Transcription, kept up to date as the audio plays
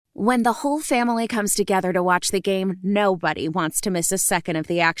When the whole family comes together to watch the game, nobody wants to miss a second of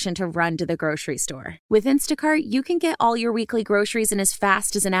the action to run to the grocery store. With Instacart, you can get all your weekly groceries in as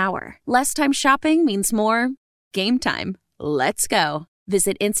fast as an hour. Less time shopping means more game time. Let's go.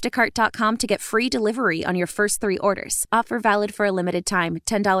 Visit instacart.com to get free delivery on your first 3 orders. Offer valid for a limited time.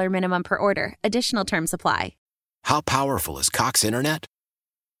 $10 minimum per order. Additional terms apply. How powerful is Cox Internet?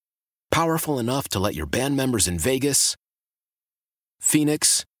 Powerful enough to let your band members in Vegas,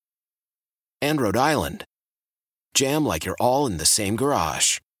 Phoenix, and Rhode Island jam like you're all in the same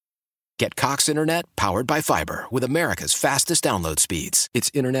garage. Get Cox Internet powered by fiber with America's fastest download speeds.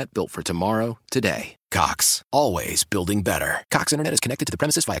 It's internet built for tomorrow, today. Cox, always building better. Cox Internet is connected to the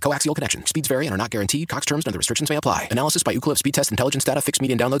premises via coaxial connection. Speeds vary and are not guaranteed. Cox terms and other restrictions may apply. Analysis by Ookla Speed Test Intelligence Data. Fixed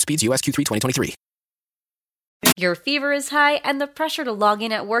median download speeds. US Q3 2023. Your fever is high and the pressure to log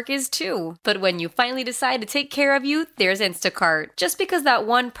in at work is too. But when you finally decide to take care of you, there's Instacart. Just because that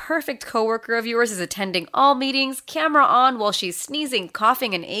one perfect coworker of yours is attending all meetings, camera on while she's sneezing,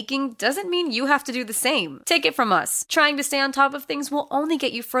 coughing, and aching, doesn't mean you have to do the same. Take it from us. Trying to stay on top of things will only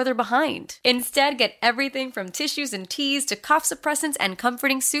get you further behind. Instead, get everything from tissues and teas to cough suppressants and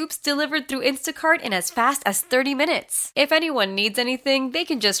comforting soups delivered through Instacart in as fast as 30 minutes. If anyone needs anything, they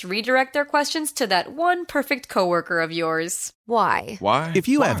can just redirect their questions to that one perfect coworker of yours. Why? Why? If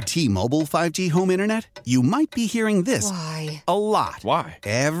you have T-Mobile 5G home internet, you might be hearing this Why? a lot. Why?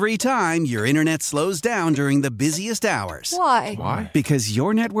 Every time your internet slows down during the busiest hours. Why? Why? Because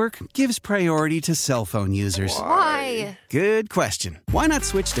your network gives priority to cell phone users. Why? Good question. Why not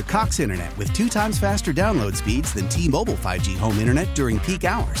switch to Cox Internet with 2 times faster download speeds than T-Mobile 5G home internet during peak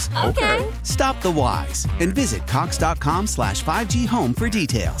hours? Okay. Stop the whys and visit cox.com/5G home for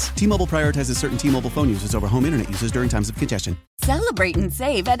details. T-Mobile prioritizes certain T-Mobile phone users over home internet users during times of congestion. Celebrate and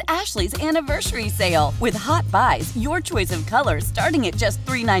save at Ashley's Anniversary Sale. With Hot Buys, your choice of colors starting at just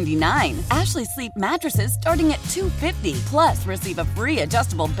 $3.99. Ashley Sleep mattresses starting at $2.50. Plus, receive a free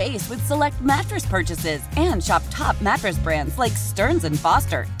adjustable base with select mattress purchases. And shop top mattress brands like Stearns &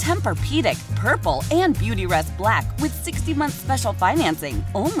 Foster, Tempur-Pedic, Purple, and Beautyrest Black with 60-month special financing.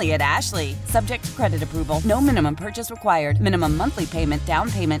 Only at Ashley. Subject to credit approval. No minimum purchase required. Minimum monthly payment, down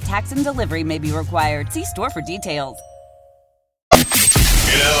payment, tax, and delivery may be required. See store for details.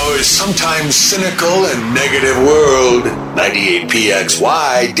 You know, sometimes cynical and negative world,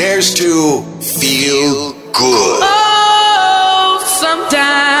 98PXY dares to feel good. Oh,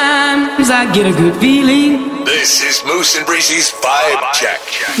 sometimes I get a good feeling. This is Moose and Breezy's Vibe Check.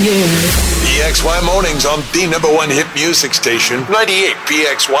 Yeah. PXY mornings on the #1 hit music station,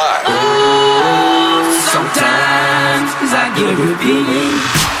 98PXY. Oh, sometimes I get a good feeling.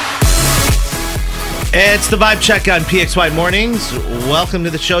 It's the Vibe Check on PXY Mornings. Welcome to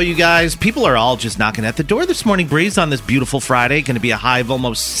the show, you guys. People are all just knocking at the door this morning, Breeze, on this beautiful Friday. Going to be a high of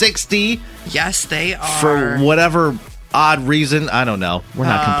almost 60. Yes, they are. For whatever odd reason. I don't know. We're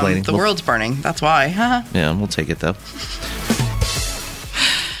not complaining. The world's burning. That's why. Yeah, we'll take it, though.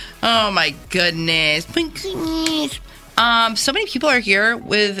 Oh, my goodness. My goodness. So many people are here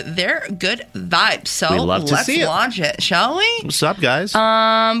with their good vibes. So we love to see it. Let's launch it, shall we? What's up, guys?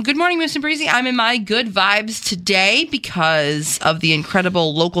 Good morning, Moose and Breezy. I'm in my good vibes today because of the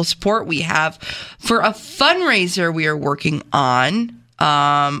incredible local support we have for a fundraiser we are working on.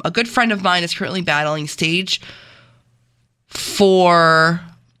 A good friend of mine is currently battling stage 4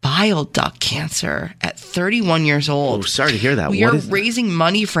 bile duct cancer at 31 years old. Oh, sorry to hear that. We are raising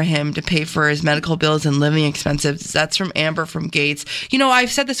money for him to pay for his medical bills and living expenses. That's from Amber from Gates. You know,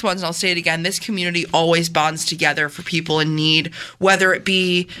 I've said this once and I'll say it again. This community always bonds together for people in need, whether it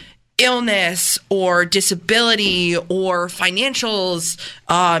be illness or disability or financials,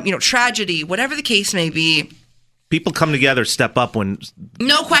 tragedy, whatever the case may be. People come together, step up when...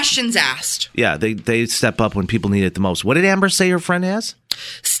 No questions asked. Yeah, they step up when people need it the most. What did Amber say her friend has?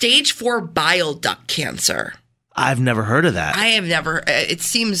 Stage 4 bile duct cancer. I've never heard of that. I have never. It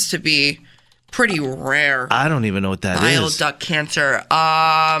seems to be pretty rare. I don't even know what that is. Bile duct cancer.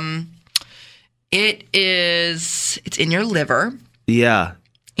 It's in your liver. Yeah.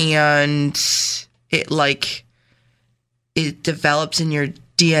 And it develops in your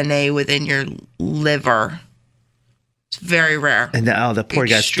DNA within your liver. It's very rare. And now the poor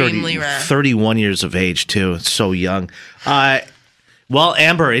guy's 31 years of age, too. It's so young. Well,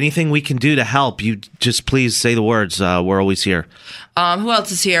 Amber, anything we can do to help, you just please say the words. We're always here. Who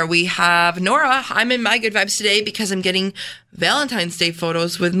else is here? We have Nora. I'm in my good vibes today because I'm getting Valentine's Day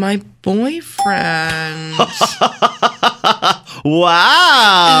photos with my boyfriend.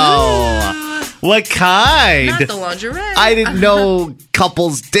 Wow. Ooh. What kind? Not the lingerie. I didn't know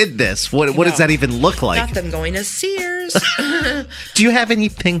couples did this. What does that even look like? Not them going to Sears. Do you have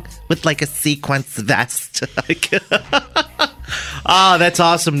anything with like a sequence vest? Oh, that's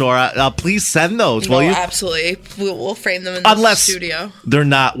awesome, Nora. Please send those, will you? Absolutely. We'll frame them in the studio. They're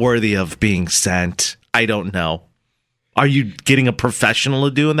not worthy of being sent. I don't know. Are you getting a professional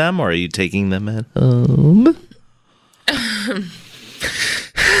to do them, or are you taking them at home? I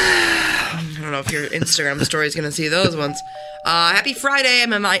don't know if your Instagram story is going to see those ones. Happy Friday.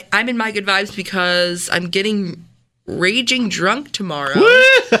 I'm in my good vibes because I'm getting raging drunk tomorrow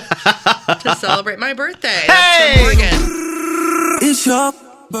to celebrate my birthday. That's from Morgan. It's your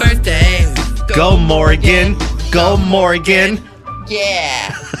Birthday. Go Morgan. Go Morgan.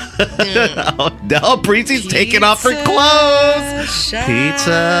 Yeah. Oh, no, Breezy's taking off her clothes.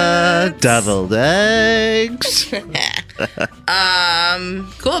 Pizza, deviled eggs.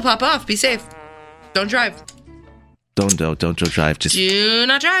 Cool, pop off. Be safe. Don't drive. Don't drive. Just do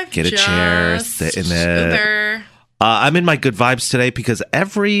not drive. Get a chair, sit in there. Uber. I'm in my good vibes today because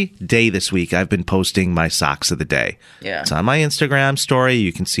every day this week I've been posting my socks of the day. Yeah. It's on my Instagram story.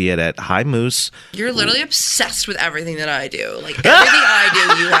 You can see it at Hi Moose. You're literally obsessed with everything that I do. Like, everything I do,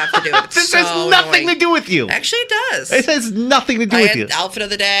 you have to do. It's this so has nothing annoying. to do with you. Actually, it does. It has nothing to do with you. Outfit of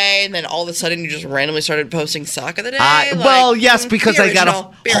the day, and then all of a sudden you just randomly started posting sock of the day. Well, yes, because I got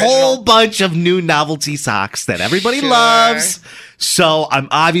a whole bunch of new novelty socks that everybody loves. So I'm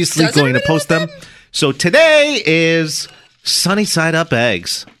obviously going to post them. So today is sunny side up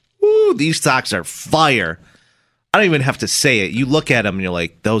eggs. Ooh, these socks are fire. I don't even have to say it. You look at them and you're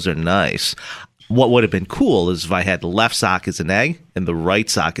like, those are nice. What would have been cool is if I had the left sock as an egg and the right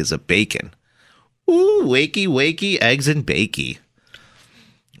sock as a bacon. Ooh, wakey, eggs and bakey.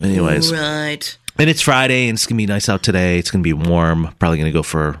 Anyways. Right. And it's Friday and it's going to be nice out today. It's going to be warm. Probably going to go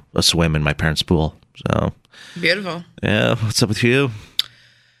for a swim in my parents' pool. So beautiful. Yeah. What's up with you?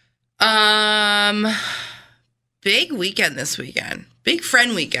 Big weekend this weekend. Big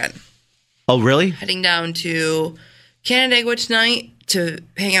friend weekend. Oh, really? Heading down to Canandaigua tonight to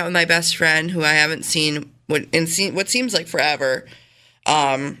hang out with my best friend who I haven't seen what seems like forever.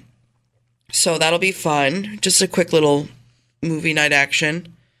 So that'll be fun. Just a quick little movie night action.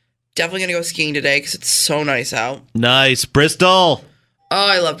 Definitely gonna go skiing today because it's so nice out. Nice. Bristol. Oh,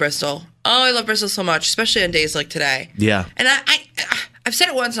 I love Bristol. Oh, I love Bristol so much, especially on days like today. Yeah. And I've said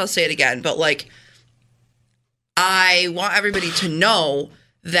it once and I'll say it again, but like, I want everybody to know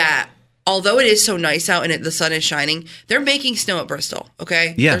that although it is so nice out and the sun is shining, they're making snow at Bristol,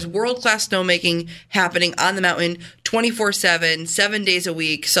 okay? Yeah. There's world-class snowmaking happening on the mountain 24/7, 7 days a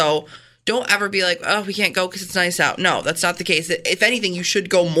week. So don't ever be like, oh, we can't go because it's nice out. No, that's not the case. If anything, you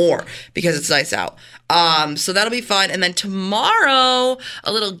should go more because it's nice out. So that'll be fun. And then tomorrow,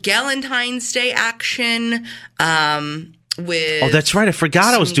 a little Galentine's Day action. With that's right. I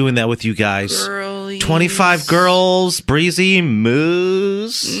forgot I was doing that with you guys. Girlies. 25 girls, Breezy,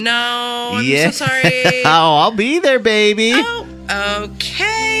 Moose. No, I'm so sorry. Oh, I'll be there, baby. Oh,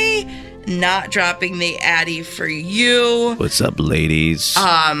 okay. Not dropping the Addy for you. What's up, ladies?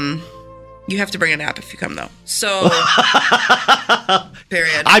 You have to bring a nap if you come, though. So,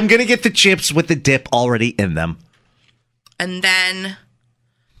 period. I'm going to get the chips with the dip already in them. And then,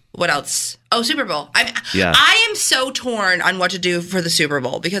 what else? Oh, Super Bowl. Yeah. I am so torn on what to do for the Super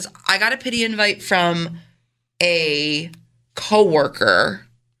Bowl because I got a pity invite from a coworker,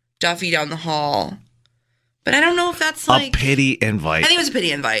 Duffy down the hall. But I don't know if that's like a pity invite. I think it was a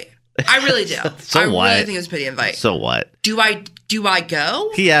pity invite. I really do. So I what? really think it was a pity invite. So what? Do I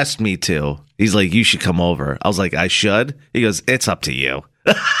go? He asked me to. He's like, you should come over. I was like, I should? He goes, it's up to you.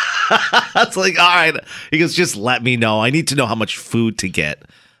 I was like, all right. He goes, just let me know. I need to know how much food to get. I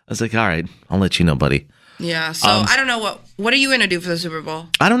was like, all right, I'll let you know, buddy. Yeah, so I don't know what are you going to do for the Super Bowl?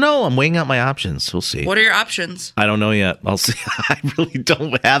 I don't know. I'm weighing out my options. We'll see. What are your options? I don't know yet. I'll see. I really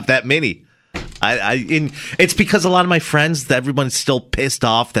don't have that many. It's because a lot of my friends, everyone's still pissed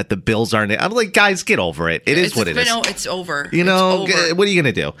off that the Bills aren't. I'm like, guys, get over it. It's what it is. No, it's over. You know, what are you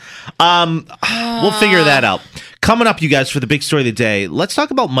going to do? We'll figure that out. Coming up, you guys, for the big story of the day, let's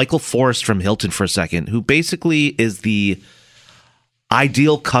talk about Michael Forrest from Hilton for a second, who basically is the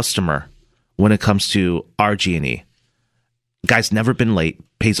ideal customer when it comes to RG&E. Guy's never been late,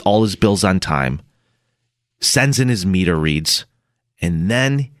 pays all his bills on time, sends in his meter reads, and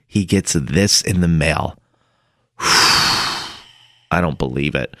then he gets this in the mail. I don't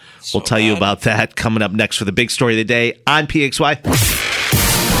believe it. We'll tell you about that coming up next for the big story of the day on PXY.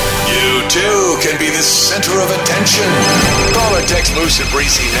 You too can be the center of attention. Call or text Moose and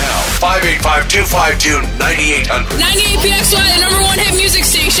Breezy now. 585-252-9800. 98 PXY, the number one hit music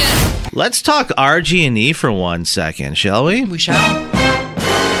station. Let's talk RG&E for 1 second, shall we? We shall.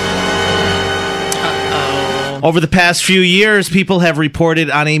 Over the past few years, people have reported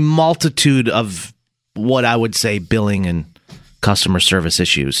on a multitude of what I would say billing and customer service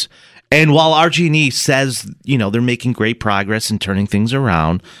issues. And while RG&E says, they're making great progress in turning things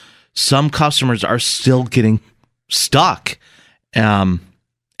around, some customers are still getting stuck in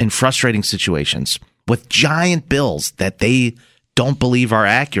frustrating situations with giant bills that they don't believe are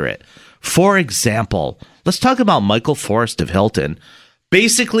accurate. For example, let's talk about Michael Forrest of Hilton.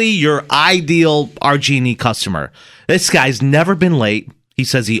 Basically, your ideal RG&E customer. This guy's never been late. He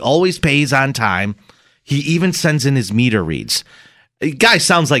says he always pays on time. He even sends in his meter reads. The guy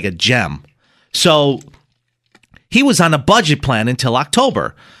sounds like a gem. So he was on a budget plan until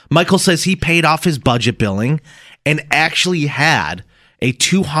October. Michael says he paid off his budget billing and actually had a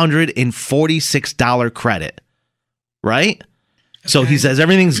 $246 credit, right? Okay. So he says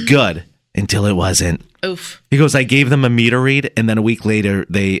everything's good until it wasn't. Oof. He goes, I gave them a meter read, and then a week later,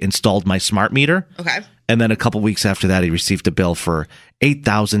 they installed my smart meter. Okay. And then a couple weeks after that, he received a bill for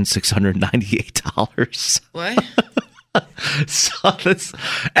 $8,698. What? So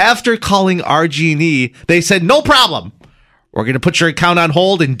after calling RG&E, they said, no problem. We're going to put your account on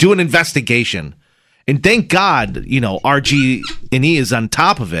hold and do an investigation. And thank God, RG&E is on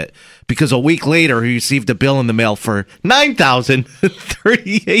top of it, because a week later he received a bill in the mail for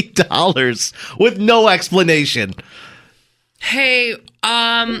 $9,038 with no explanation. Hey, you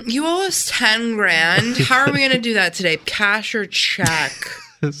owe us $10,000. How are we going to do that today? Cash or check?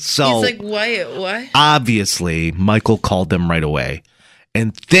 So he's like, what? Obviously, Michael called them right away.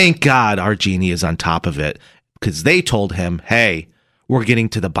 And thank God RG&E is on top of it, because they told him, hey, we're getting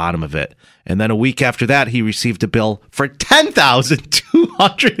to the bottom of it. And then a week after that, he received a bill for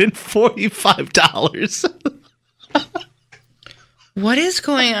 $10,245. What is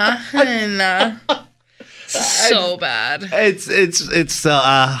going on? So bad. It's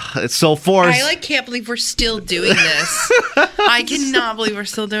so forced. I can't believe we're still doing this. I cannot believe we're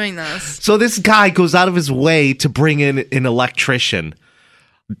still doing this. So this guy goes out of his way to bring in an electrician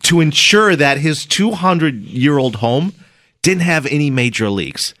to ensure that his 200-year-old home didn't have any major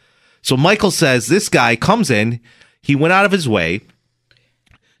leaks. So Michael says this guy comes in, he went out of his way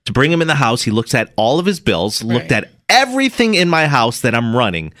to bring him in the house. He looks at all of his bills, looked at everything in my house that I'm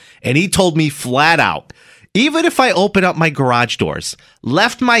running, and he told me flat out, even if I open up my garage doors,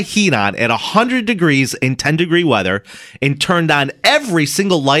 left my heat on at 100 degrees in 10-degree weather, and turned on every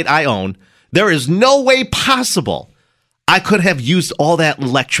single light I own, there is no way possible I could have used all that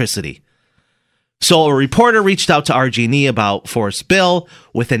electricity. So a reporter reached out to RG&E about Forrest's bill.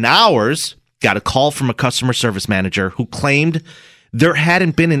 Within hours, got a call from a customer service manager who claimed there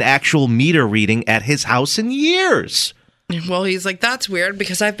hadn't been an actual meter reading at his house in years. Well, he's like, that's weird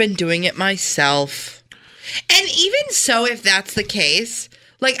because I've been doing it myself. And even so, if that's the case,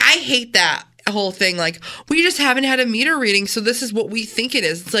 I hate that whole thing. We just haven't had a meter reading, so this is what we think it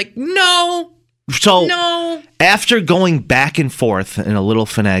is. It's like, no. So no. After going back and forth and a little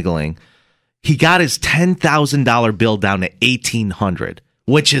finagling, he got his $10,000 bill down to $1,800,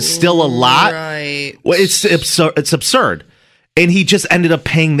 which is still a lot. Right. Well, it's absurd. And he just ended up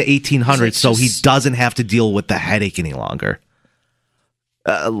paying the $1,800 so he doesn't have to deal with the headache any longer.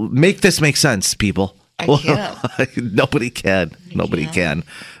 Make this make sense, people. I can't. Nobody can. Nobody can.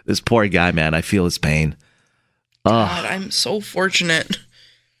 This poor guy, man, I feel his pain. God, I'm so fortunate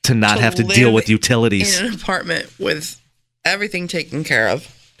to not have to deal with utilities. In an apartment with everything taken care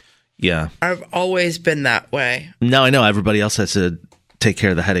of. Yeah. I've always been that way. No, I know. Everybody else has to take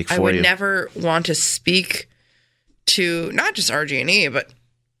care of the headache for you. I would never want to speak to not just RG&E, but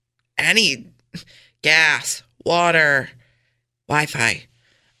any gas, water, Wi-Fi.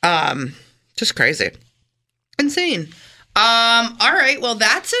 Just crazy. Insane. All right. Well,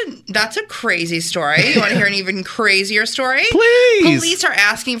 that's a crazy story. You want to hear an even crazier story? Please. Police are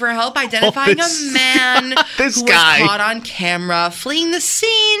asking for help identifying a man who was caught on camera fleeing the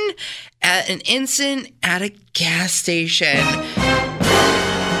scene at an incident at a gas station.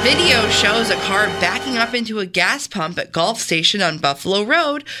 Video shows a car backing up into a gas pump at Gulf Station on Buffalo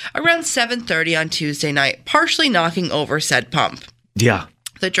Road around 7:30 on Tuesday night, partially knocking over said pump. Yeah.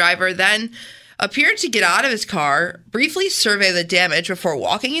 The driver then appeared to get out of his car, briefly survey the damage before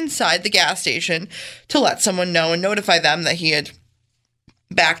walking inside the gas station to let someone know and notify them that he had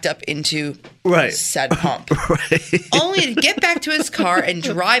backed up into said pump. Only to get back to his car and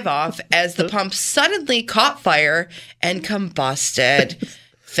drive off as the pump suddenly caught fire and combusted.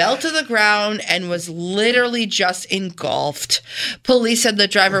 Fell to the ground and was literally just engulfed. Police said the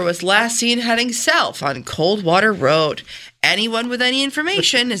driver was last seen heading south on Coldwater Road. Anyone with any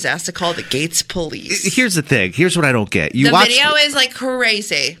information is asked to call the Gates Police. Here's the thing. Here's what I don't get. The video is like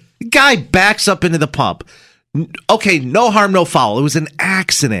crazy. Guy backs up into the pump, Okay, no harm, no foul. It was an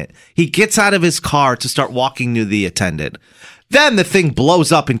accident. He gets out of his car to start walking near the attendant. Then the thing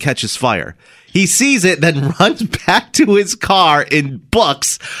blows up and catches fire. He sees it, then runs back to his car and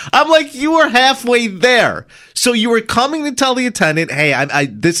books. I'm like, you were halfway there. So you were coming to tell the attendant, hey, I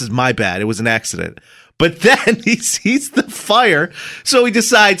this is my bad. It was an accident. But then he sees the fire, so he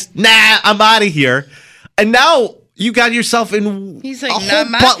decides, nah, I'm out of here. And now you got yourself in He's like, a whole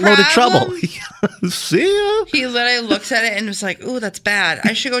buttload of trouble. See ya. He literally looks at it and was like, ooh, that's bad.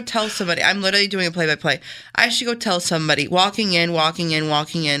 I should go tell somebody. I'm literally doing a play-by-play. I should go tell somebody. Walking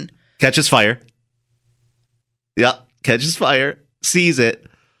in. Catches fire. Yep, catches fire. Sees it.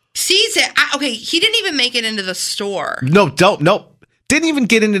 Okay, he didn't even make it into the store. Nope. Didn't even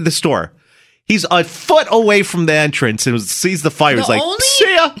get into the store. He's a foot away from the entrance and sees the fire. He's like,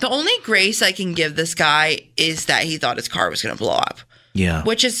 see ya. The only grace I can give this guy is that he thought his car was going to blow up. Yeah.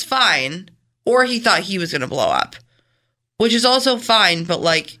 Which is fine. Or he thought he was going to blow up. Which is also fine, but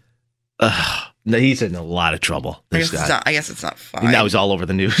like... No, he's in a lot of trouble. I guess it's not fine. Now he's all over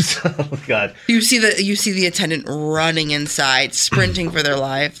the news. Oh, my God. You see the attendant running inside, sprinting for their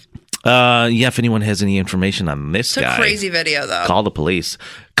life. If anyone has any information on this guy. It's a crazy video, though. Call the police.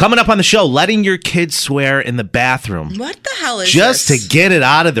 Coming up on the show, letting your kids swear in the bathroom. What the hell is just this? To get it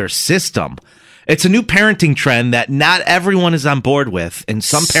out of their system. It's a new parenting trend that not everyone is on board with, and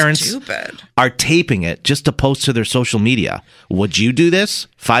some parents are taping it just to post to their social media. Would you do this?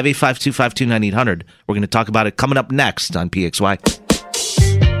 585-252-9800. We're going to talk about it coming up next on PXY.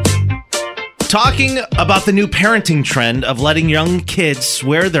 Talking about the new parenting trend of letting young kids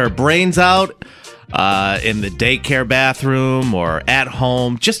swear their brains out in the daycare bathroom or at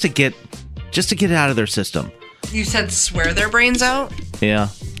home just to get it out of their system. You said swear their brains out? Yeah.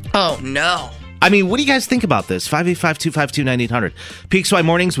 Oh, no. I mean, what do you guys think about this? 585-252-9800. PXY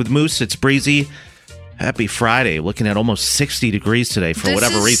Mornings with Moose. It's breezy. Happy Friday. Looking at almost 60 degrees today for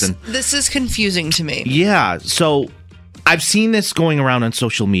whatever reason. This is confusing to me. Yeah. So I've seen this going around on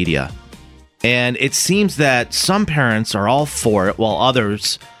social media. And it seems that some parents are all for it while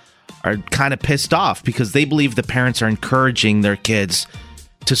others are kind of pissed off because they believe the parents are encouraging their kids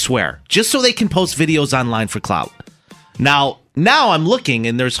to swear just so they can post videos online for clout. Now I'm looking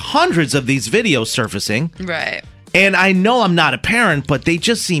and there's hundreds of these videos surfacing. Right. And I know I'm not a parent, but they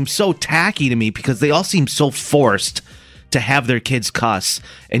just seem so tacky to me because they all seem so forced to have their kids cuss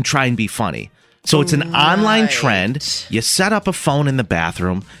and try and be funny. So it's an online trend. You set up a phone in the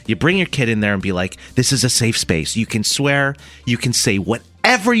bathroom. You bring your kid in there and be like, this is a safe space. You can swear. You can say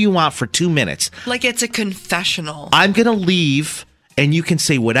whatever you want for 2 minutes. Like it's a confessional. I'm going to leave and you can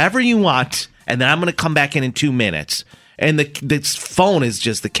say whatever you want. And then I'm going to come back in 2 minutes. And this phone is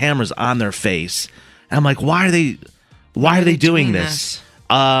just, the camera's on their face. And I'm like, why are they doing this?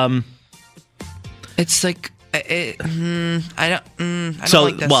 It's like, I don't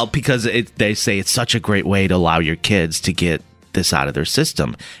like this. Well, because they say it's such a great way to allow your kids to get this out of their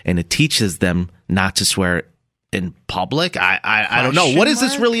system, and it teaches them not to swear in public. I don't know. What is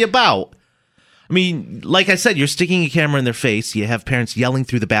this really about? I mean, like I said, you're sticking a camera in their face. You have parents yelling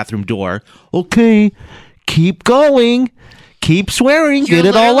through the bathroom door. Okay, keep going. Keep swearing. Get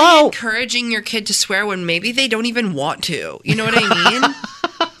it all out. Encouraging your kid to swear when maybe they don't even want to. You know what I mean?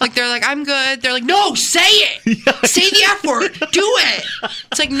 Like, they're like, I'm good. They're like, no, say it. Yeah. Say the F word. Do it.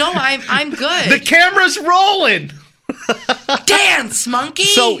 It's like, no, I'm good. The camera's rolling. Dance, monkey.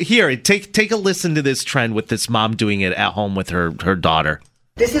 So here, take a listen to this trend with this mom doing it at home with her daughter.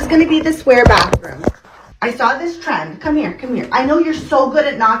 This is going to be the swear bathroom. I saw this trend. Come here. I know you're so good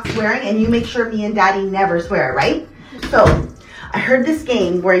at not swearing, and you make sure me and Daddy never swear, right? So I heard this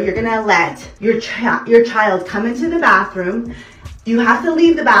game where you're going to let your child come into the bathroom. You have to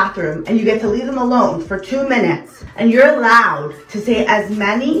leave the bathroom and you get to leave them alone for 2 minutes. And you're allowed to say as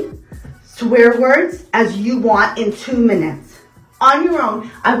many swear words as you want in 2 minutes. On your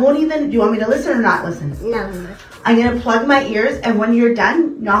own. I won't even, do you want me to listen or not listen? No. I'm going to plug my ears, and when you're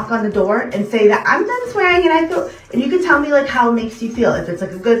done, knock on the door and say that I'm done swearing and you can tell me like how it makes you feel, if it's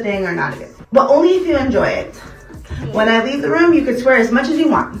like a good thing or not a good thing. But only if you enjoy it. When I leave the room, you can swear as much as you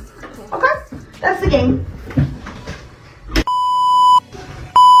want. Okay? That's the game.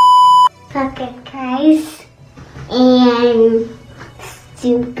 Pocket guys and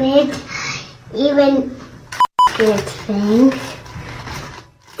stupid, even good things.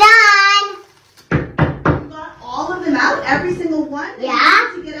 Done! You got all of them out? Every single one?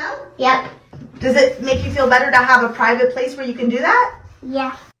 Yeah. To get out? Yep. Does it make you feel better to have a private place where you can do that?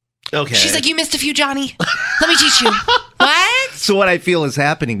 Yeah. Okay. She's like, you missed a few, Johnny. Let me teach you. What? So what I feel is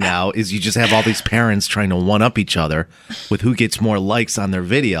happening now is you just have all these parents trying to one-up each other with who gets more likes on their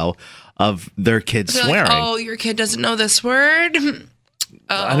video of their kids They're swearing. Like, oh, your kid doesn't know this word?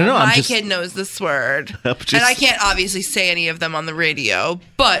 I don't know. My kid knows this word. And I can't obviously say any of them on the radio,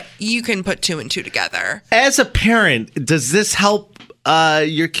 but you can put 2 and 2 together. As a parent, does this help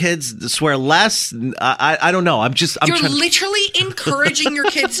your kids swear less? I don't know. You're literally encouraging your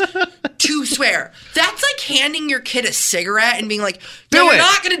kids to swear. That's like handing your kid a cigarette and being like, no, you're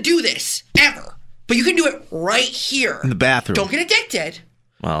not going to do this ever. But you can do it right here. In the bathroom. Don't get addicted.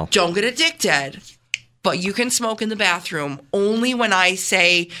 Well. Don't get addicted. But you can smoke in the bathroom only when I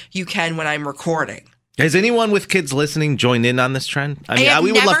say you can when I'm recording. Has anyone with kids listening joined in on this trend? I mean,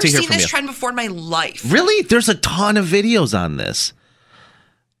 we would love to hear from you. I've never seen this trend before in my life. Really? There's a ton of videos on this.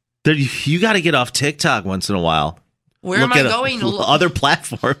 You got to get off TikTok once in a while. Where am I going? Other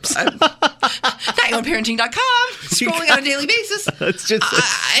platforms. NightOneParenting.com. Scrolling on a daily basis. It's just,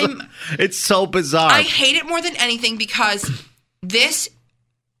 it's so bizarre. I hate it more than anything because this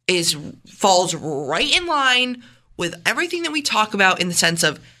falls right in line with everything that we talk about in the sense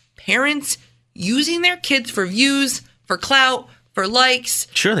of parents using their kids for views, for clout, for likes.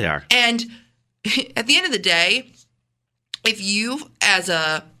 Sure they are. And at the end of the day, if you, as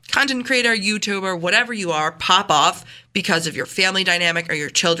a content creator, YouTuber, whatever you are, pop off because of your family dynamic or your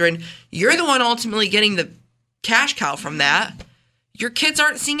children, you're the one ultimately getting the cash cow from that. Your kids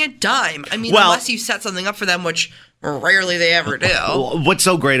aren't seeing a dime. I mean, unless you set something up for them, which rarely they ever do. What's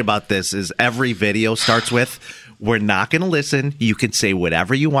so great about this is every video starts with, we're not going to listen. You can say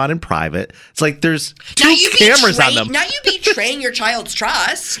whatever you want in private. It's like there's 2 cameras on them. Now you betraying your child's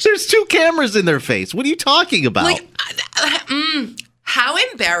trust. There's 2 cameras in their face. What are you talking about? Like, how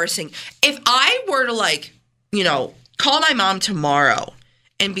embarrassing. If I were to call my mom tomorrow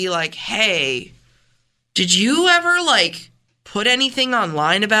and be like, hey, did you ever put anything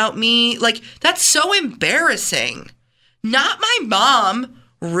online about me? That's so embarrassing. Not my mom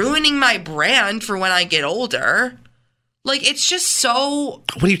ruining my brand for when I get older. It's just so...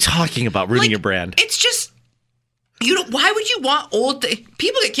 What are you talking about, ruining your brand? It's just... why would you want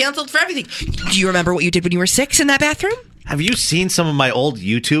people get canceled for everything? Do you remember what you did when you were 6 in that bathroom? Have you seen some of my old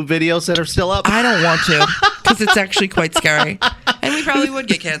YouTube videos that are still up? I don't want to, because it's actually quite scary. And we probably would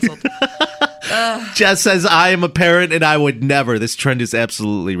get canceled. Jess says, I am a parent and I would never. This trend is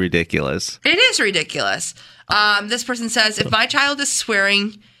absolutely ridiculous. It is ridiculous. This person says, if my child is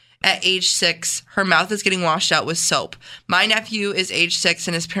swearing at age 6, her mouth is getting washed out with soap. My nephew is age 6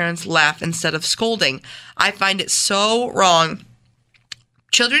 and his parents laugh instead of scolding. I find it so wrong.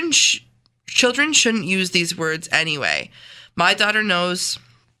 Children shouldn't use these words anyway. My daughter knows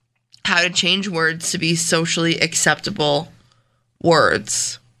how to change words to be socially acceptable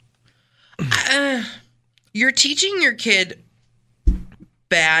words. You're teaching your kid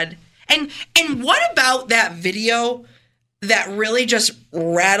bad. And what about that video that really just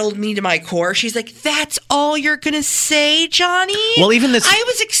rattled me to my core? She's like, that's all you're going to say, Johnny? Well, even this... I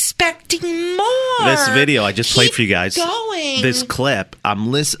was expecting more. This video I just played for you guys. Going. This clip,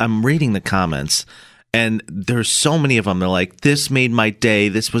 I'm reading the comments, and there's so many of them. They're like, this made my day.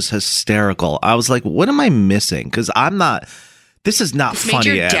 This was hysterical. I was like, what am I missing? Because this is not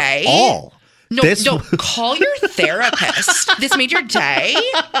funny at all. No, call your therapist. This made your day?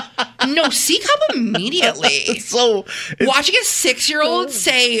 No, seek help immediately. Watching a 6-year-old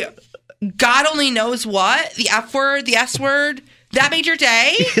say, God only knows what, the F word, the S word, that made your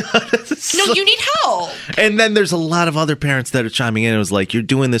day? No, you need help. And then there's a lot of other parents that are chiming in. It was like, you're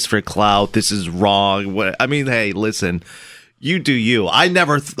doing this for clout. This is wrong. I mean, hey, listen. You do you. I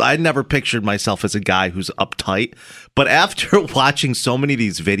never pictured myself as a guy who's uptight, but after watching so many of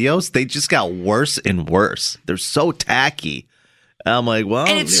these videos, they just got worse and worse. They're so tacky. And I'm like, well,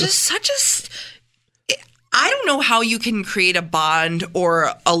 and it's just such I don't know how you can create a bond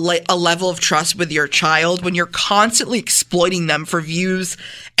or a level of trust with your child when you're constantly exploiting them for views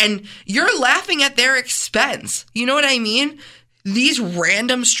and you're laughing at their expense. You know what I mean? These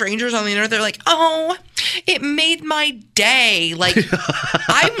random strangers on the internet, they're like, oh, it made my day.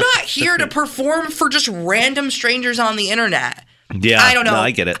 I'm not here to perform for just random strangers on the internet. Yeah, I don't know. No, I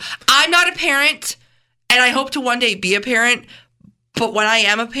get it. I'm not a parent, and I hope to one day be a parent. But when I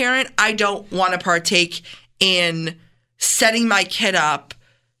am a parent, I don't want to partake in setting my kid up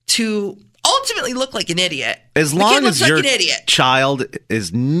to ultimately look like an idiot. As long as your child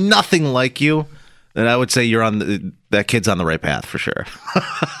is nothing like you, then I would say you're on that kid's on the right path for sure.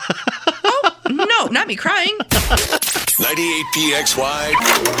 Oh, no, not me crying. 98PXY.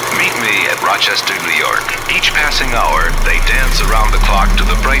 Meet me at Rochester, New York. Each passing hour, they dance around the clock to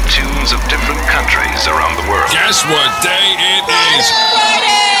the bright tunes of different countries around the world. Guess what day it is?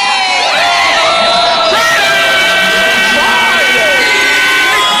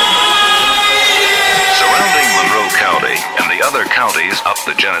 and the other counties up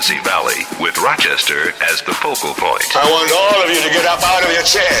the Genesee Valley, with Rochester as the focal point. I want all of you to get up out of your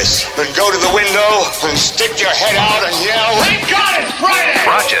chairs and go to the window and stick your head out and yell, "Thank God it's Friday!"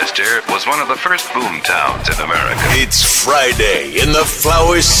 Rochester was one of the first boom towns in America. It's Friday in the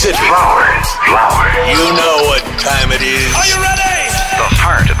Flower City. Flowers. You know what time it is. Are you ready? The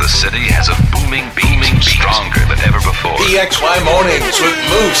heart of the city has a booming beat, stronger than ever before. PXY Mornings with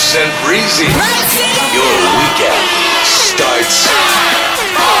Moose and Breezy. Your weekend starts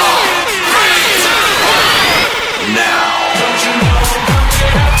now.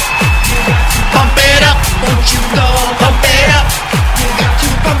 Pump it up, won't you go? Pump it up, you got to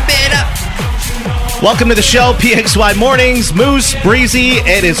pump it up. Welcome to the show, PXY Mornings, Moose, Breezy.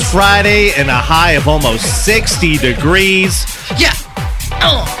 It is Friday and a high of almost 60 degrees. Yeah.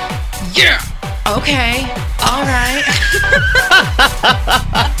 Yeah. Okay. All right.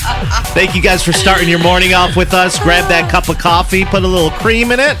 Thank you guys for starting your morning off with us. Grab that cup of coffee, put a little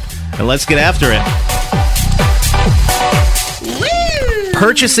cream in it, and let's get after it. Woo!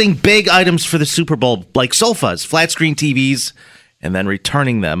 Purchasing big items for the Super Bowl, like sofas, flat screen TVs, and then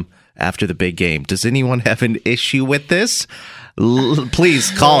returning them after the big game. Does anyone have an issue with this? Please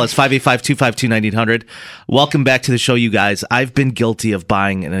call us, 585-252-9800. Welcome back to the show, you guys. I've been guilty of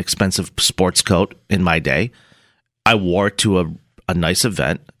buying an expensive sports coat in my day. I wore it to a nice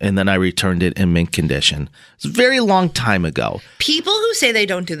event, and then I returned it in mint condition. It's a very long time ago. People who say they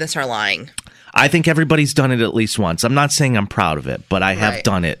don't do this are lying. I think everybody's done it at least once. I'm not saying I'm proud of it, but I have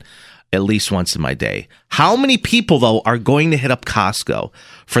done it at least once in my day. How many people, though, are going to hit up Costco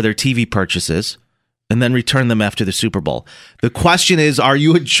for their TV purchases and then return them after the Super Bowl? The question is, are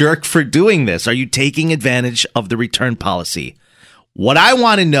you a jerk for doing this? Are you taking advantage of the return policy? What I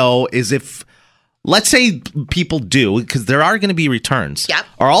want to know is if, let's say people do, because there are going to be returns. Yep.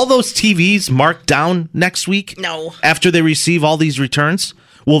 Are all those TVs marked down next week? No. After they receive all these returns?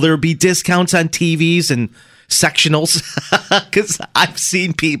 Will there be discounts on TVs and sectionals? Because I've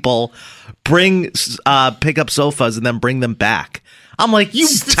seen people pick up sofas and then bring them back. I'm like, you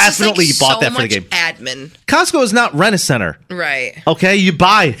definitely bought that for the game. Admin. Costco is not Rent-A-Center. Right. Okay, you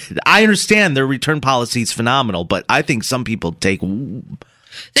buy. I understand their return policy is phenomenal, but I think some people take too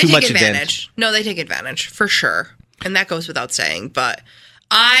much advantage. No, they take advantage for sure, and that goes without saying. But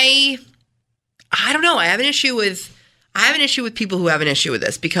I don't know. I have an issue with people who have an issue with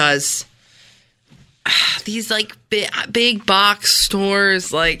this because these like big box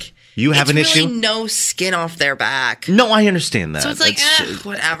stores, like. You have an issue? Really no skin off their back. No, I understand that. So it's like,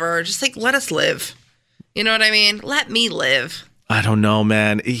 whatever. Just like, let us live. You know what I mean? Let me live. I don't know,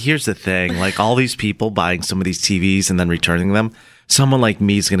 man. Here's the thing. Like, all these people buying some of these TVs and then returning them, someone like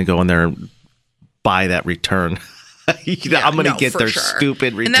me is going to go in there and buy that return. I'm going to get their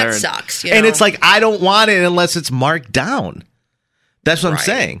stupid return. And that sucks. And it's like, I don't want it unless it's marked down. That's what I'm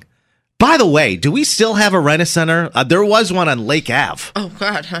saying. By the way, do we still have a Rent-A-Center? There was one on Lake Ave. Oh,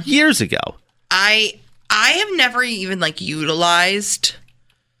 God. Huh? Years ago. I have never even, utilized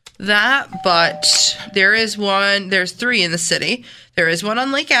that, but there is one. There's 3 in the city. There is one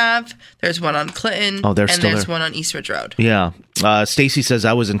on Lake Ave. There's one on Clinton. Oh, there's one on Eastridge Road. Yeah. Stacy says,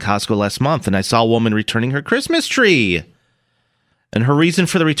 I was in Costco last month, and I saw a woman returning her Christmas tree. And her reason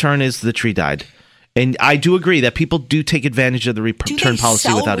for the return is the tree died. And I do agree that people do take advantage of the return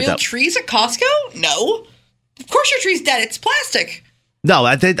policy without a doubt. Do they sell real trees at Costco? No. Of course your tree's dead. It's plastic. No,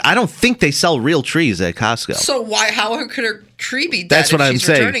 I don't think they sell real trees at Costco. So how could a tree be dead? That's what I'm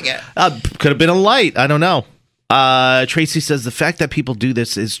saying. Returning it? Could have been a light. I don't know. Tracy says, the fact that people do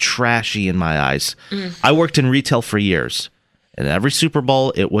this is trashy in my eyes. I worked in retail for years. And every Super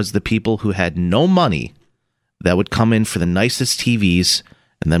Bowl, it was the people who had no money that would come in for the nicest TVs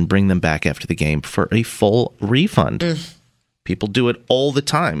and then bring them back after the game for a full refund. People do it all the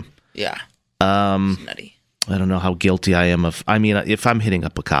time. Yeah. It's nutty. I don't know how guilty I am of. I mean, if I'm hitting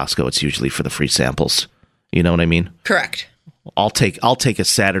up a Costco, it's usually for the free samples. You know what I mean? Correct. I'll take a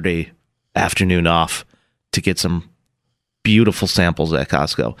Saturday afternoon off to get some beautiful samples at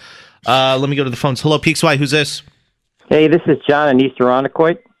Costco. Let me go to the phones. Hello, PXY. Who's this? Hey, this is John in East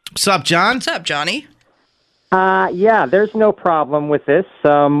Irondequoit. What's up, John? What's up, Johnny? Yeah, there's no problem with this.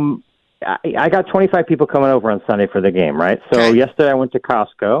 I got 25 people coming over on Sunday for the game, right? So yesterday I went to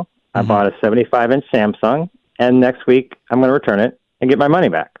Costco. I bought a 75-inch Samsung, and next week I'm going to return it and get my money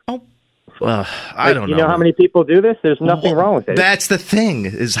back. Oh, I don't know. You know how many people do this? There's nothing wrong with it. That's the thing,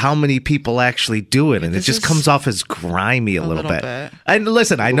 is how many people actually do it, and it just comes off as grimy a little bit. And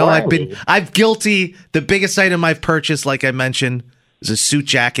listen, I know I'm guilty. The biggest item I've purchased, like I mentioned, is a suit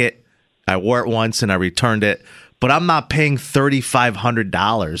jacket. I wore it once and I returned it, but I'm not paying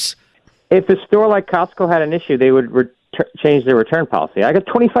 $3,500. If a store like Costco had an issue, they would change their return policy. I got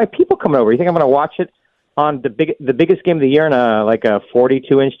 25 people coming over. You think I'm going to watch it on the biggest game of the year on a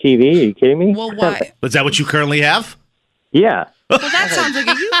 42-inch TV? Are you kidding me? Well, why? Is that what you currently have? Yeah. Well, that sounds like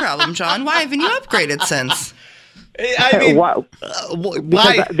a you problem, John. Why haven't you upgraded since? I mean,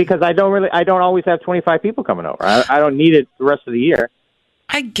 why? Because I don't always have 25 people coming over. I don't need it the rest of the year.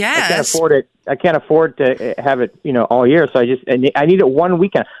 I guess. I can't afford it. I can't afford to have it, all year. So I need it one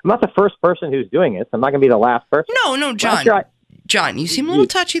weekend. I'm not the first person who's doing it. So I'm not going to be the last person. No, John. John, you seem a little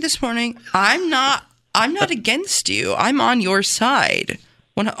touchy this morning. I'm not against you. I'm on your side.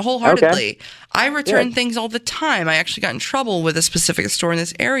 Wholeheartedly. Okay. I return things all the time. I actually got in trouble with a specific store in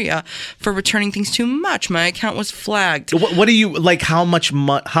this area for returning things too much. My account was flagged. What do you like? How much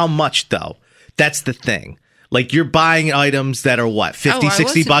though? That's the thing. Like you're buying items that are what, 50,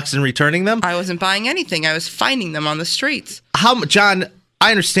 60 bucks and returning them? I wasn't buying anything. I was finding them on the streets. John,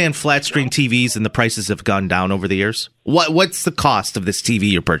 I understand flat screen TVs and the prices have gone down over the years. What's the cost of this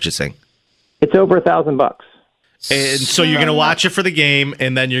TV you're purchasing? It's over $1,000. And so you're going to watch it for the game,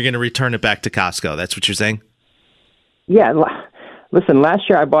 and then you're going to return it back to Costco. That's what you're saying? Yeah. Listen, last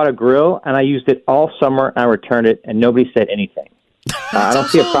year I bought a grill, and I used it all summer, and I returned it, and nobody said anything. I don't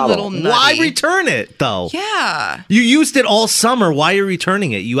see a problem. Why return it, though? Yeah. You used it all summer. Why are you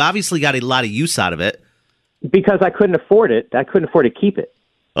returning it? You obviously got a lot of use out of it. Because I couldn't afford it. I couldn't afford to keep it.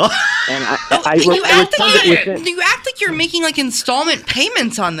 And you act like you're making like installment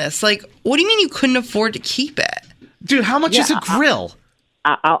payments on this. Like, what do you mean you couldn't afford to keep it? Dude, how much is a grill?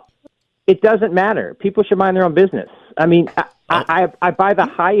 It doesn't matter. People should mind their own business. I mean, I buy the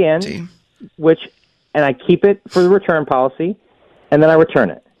high end, and I keep it for the return policy, and then I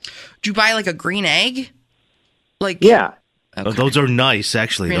return it. Do you buy like a green egg? Yeah. Okay. Oh, those are nice,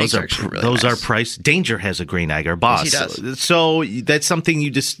 actually. Green those nice. are priced. Danger has a green egg, our boss. Yes, he does. So that's something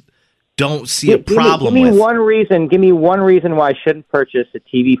you just don't see a problem with. Give me one reason why I shouldn't purchase a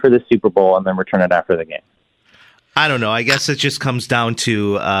TV for the Super Bowl and then return it after the game. I don't know. I guess it just comes down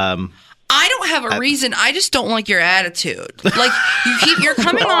to. I don't have a reason. I just don't like your attitude. Like you're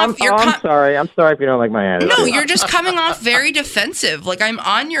coming off. I'm sorry. I'm sorry if you don't like my attitude. No, you're just coming off very defensive. Like I'm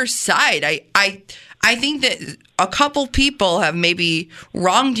on your side. I think that a couple people have maybe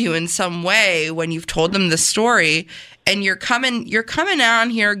wronged you in some way when you've told them the story, and you're coming on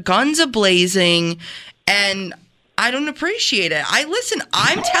here guns a-blazing, and I don't appreciate it. I'm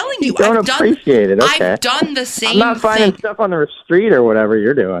telling you, I've done the same. I'm not finding stuff on the street or whatever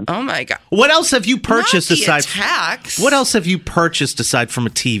you're doing. Oh my god! What else have you purchased aside? What else have you purchased aside from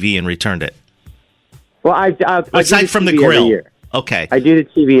a TV and returned it? Well, aside from the grill. Okay, I do the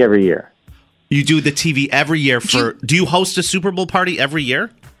TV every year. You do the TV every year do you host a Super Bowl party every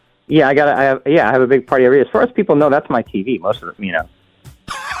year? Yeah, I have a big party every year. As far as people know, that's my TV. Most of them,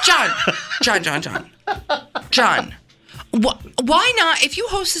 John. Why not? If you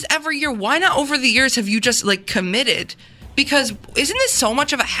host this every year, why not over the years have you just committed? Because isn't this so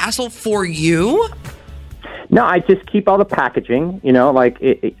much of a hassle for you? No, I just keep all the packaging.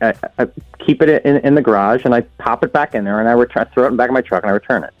 I keep it in the garage and I pop it back in there and I throw it in the back of my truck and I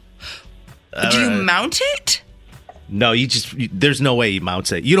return it. Do you mount it? No, there's no way you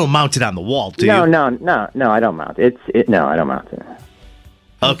mount it. You don't mount it on the wall, do you? No, I don't mount it. No, I don't mount it.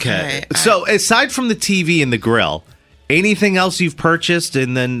 Okay. So aside from the TV and the grill, anything else you've purchased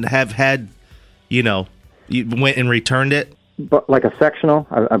and then have had, you went and returned it? But like a sectional.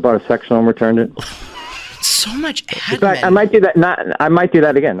 I bought a sectional and returned it. So much admin. In fact, I might do that. I might do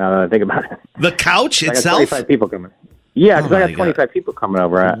that again now that I think about it. The couch itself? I got 25 people coming. Yeah, because I got 25 people coming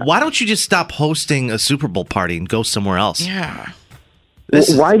over. Why don't you just stop hosting a Super Bowl party and go somewhere else? Yeah.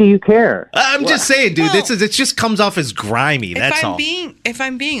 Why do you care? I'm just saying, dude. It just comes off as grimy. That's all. If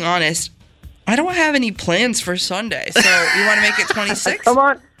I'm being honest, I don't have any plans for Sunday. So you want to make it 26?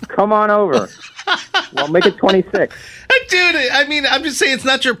 Come on over. Well, make it 26. Dude, I mean, I'm just saying it's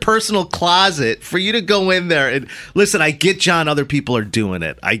not your personal closet for you to go in there and listen. I get, John, other people are doing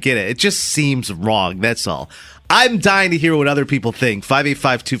it. I get it. It just seems wrong. That's all. I'm dying to hear what other people think.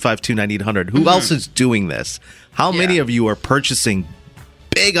 585-252-9800. Who else is doing this? How many of you are purchasing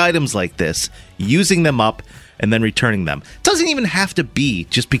big items like this, using them up, and then returning them? It doesn't even have to be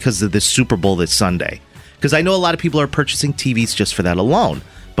just because of this Super Bowl this Sunday. Because I know a lot of people are purchasing TVs just for that alone.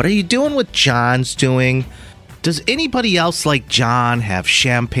 But are you doing what John's doing? Does anybody else like John have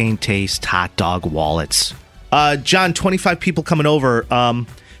champagne taste hot dog wallets? John, 25 people coming over.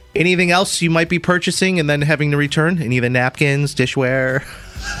 Anything else you might be purchasing and then having to return? Any of the napkins, dishware?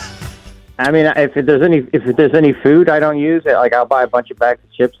 I mean, if there's any food I don't use, I'll buy a bunch of bags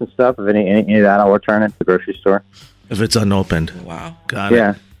of chips and stuff. If any of that, I'll return it to the grocery store. If it's unopened. Wow. Got it.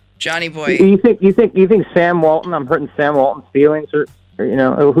 Yeah. Johnny boy. You think Sam Walton? I'm hurting Sam Walton's feelings, or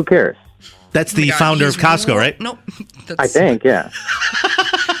who cares? That's the founder of Costco, right? Nope. I think, yeah.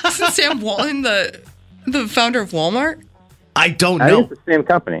 Isn't Sam Walton the founder of Walmart? I don't I know. think it's the same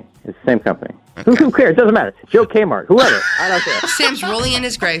company. It's the same company. Okay. Who cares? It doesn't matter. Joe Kmart, whoever. I don't care. Sam's rolling in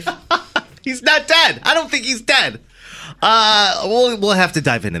his grave. He's not dead. I don't think he's dead. We'll have to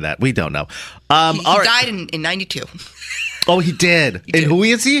dive into that. We don't know. He died in 92. Oh, he did. And who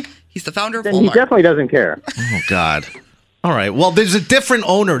is he? He's the founder of Then Walmart. he definitely doesn't care. Oh, God. All right. Well, there's a different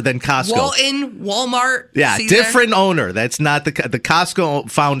owner than Costco. Walton, Walmart. Yeah, Caesar. different owner. That's not the Costco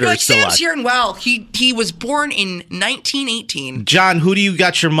founder. You're like, is still Sam's alive. here and well. He was born in 1918. John, who do you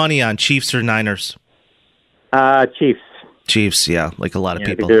got your money on, Chiefs or Niners? Chiefs. Chiefs, yeah, like a lot of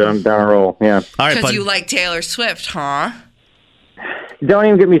people. Dude, I'm down a roll, yeah. All right, Because you like Taylor Swift, huh? Don't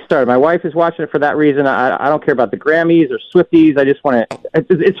even get me started. My wife is watching it for that reason. I don't care about the Grammys or Swifties. I just want to.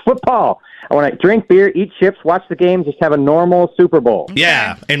 It's football. I want to drink beer, eat chips, watch the game, just have a normal Super Bowl.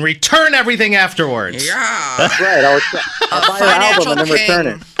 Yeah, and return everything afterwards. Yeah, that's right. I'll buy an album and then return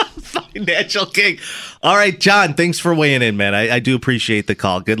it. Financial king. All right, John. Thanks for weighing in, man. I do appreciate the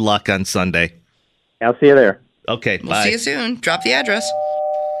call. Good luck on Sunday. I'll see you there. Okay, We'll bye. see you soon. Drop the address.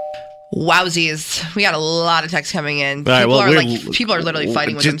 Wowsies. We got a lot of texts coming in. All right, People are literally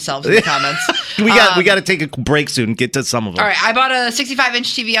fighting with themselves in the comments. we got to take a break soon. Get to some of them. All right, I bought a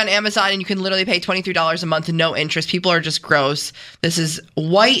 65-inch TV on Amazon, and you can literally pay $23 a month and no interest. People are just gross. This is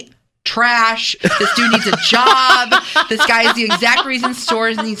white trash. This dude needs a job. This guy is the exact reason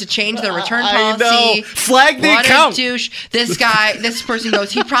stores need to change their return policy. I know. Flag the What account. a douche. This person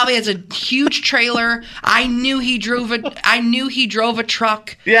goes, he probably has a huge trailer. I knew he drove a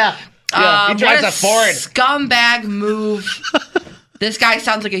truck. Yeah. He drives what a Ford. Scumbag move. This guy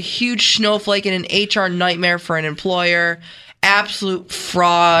sounds like a huge snowflake and an HR nightmare for an employer. Absolute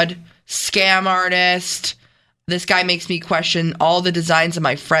fraud. Scam artist. This guy makes me question all the designs of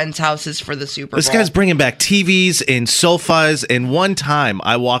my friends' houses for the Super Bowl. This guy's bringing back TVs and sofas. And one time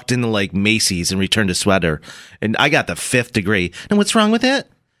I walked into like Macy's and returned a sweater and I got the 5th degree. And what's wrong with it?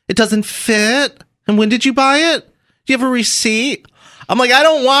 It doesn't fit. And when did you buy it? Do you have a receipt? I'm like, I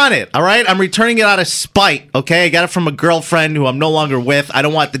don't want it. All right. I'm returning it out of spite. Okay. I got it from a girlfriend who I'm no longer with. I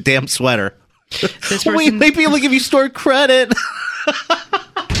don't want the damn sweater. Maybe it'll give you store credit.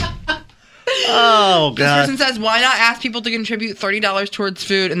 Oh, This God. person says, why not ask people to contribute $30 towards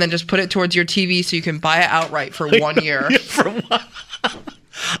food and then just put it towards your TV so you can buy it outright for 1 year?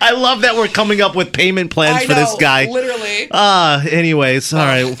 I love that we're coming up with payment plans for this guy. Literally. Anyways, all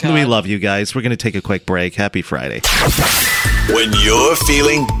right. We love you guys. We're going to take a quick break. Happy Friday. When you're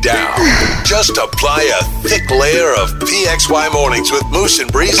feeling down, just apply a thick layer of PXY Mornings with Moose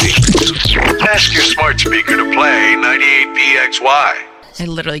and Breezy. Ask your smart speaker to play 98 PXY. I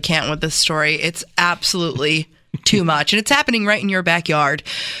literally can't with this story. It's absolutely too much. And it's happening right in your backyard.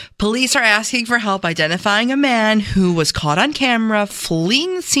 Police are asking for help identifying a man who was caught on camera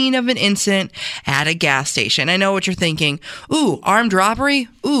fleeing the scene of an incident at a gas station. I know what you're thinking. Ooh, armed robbery?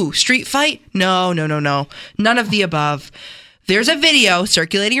 Ooh, street fight? No. None of the above. There's a video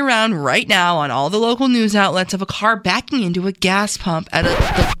circulating around right now on all the local news outlets of a car backing into a gas pump at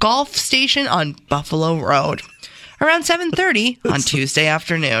the Gulf station on Buffalo Road around 7:30 on Tuesday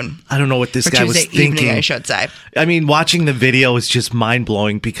afternoon. I don't know what this guy was Tuesday thinking. evening, I should say. I mean, watching the video is just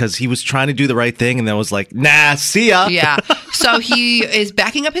mind-blowing because he was trying to do the right thing and then was like, nah, see ya. Yeah. So he is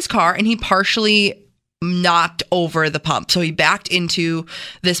backing up his car and he partially knocked over the pump. So he backed into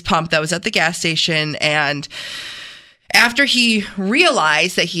this pump that was at the gas station, and after he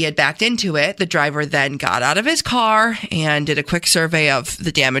realized that he had backed into it, the driver then got out of his car and did a quick survey of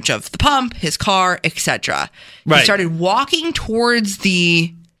the damage of the pump, his car, etc. Right. He started walking towards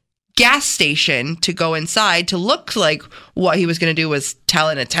the gas station to go inside to look like what he was going to do was tell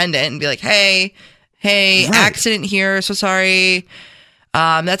an attendant and be like, hey, accident here, so sorry.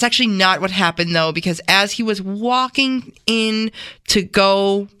 That's actually not what happened, though, because as he was walking in to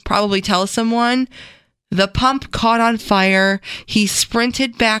go probably tell someone, the pump caught on fire. He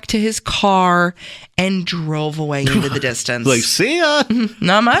sprinted back to his car and drove away into the distance. Like, see ya.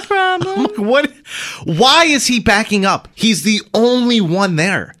 Not my problem. What? Why is he backing up? He's the only one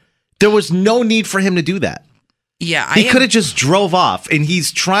there. There was no need for him to do that. Yeah, he could have just drove off, and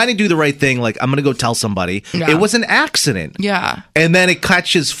he's trying to do the right thing. Like, I'm going to go tell somebody. Yeah. It was an accident. Yeah. And then it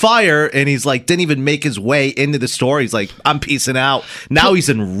catches fire, and he's like, didn't even make his way into the store. He's like, I'm peacing out. Now he's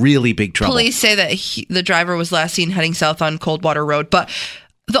in really big trouble. Police say that the driver was last seen heading south on Coldwater Road, but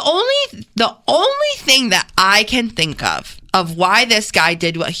the only thing that I can think of why this guy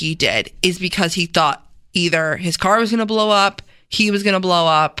did what he did is because he thought either his car was going to blow up, he was going to blow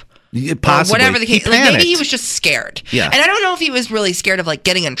up, Possibly. Or whatever the case. He Like, maybe panicked. he was just scared. Yeah. And I don't know if he was really scared of like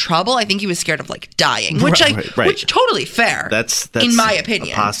getting in trouble. I think he was scared of like dying, which which totally fair. That's in my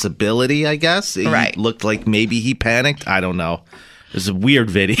opinion. a possibility, I guess. It looked like maybe he panicked. I don't know. It was a weird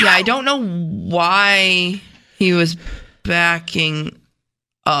video. Yeah, I don't know why he was backing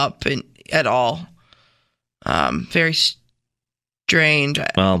up at all. Very strange.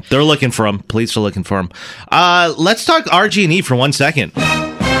 Well, they're looking for him. Police are looking for him. Let's talk RG&E for 1 second.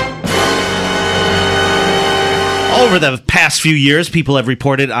 Over the past few years, people have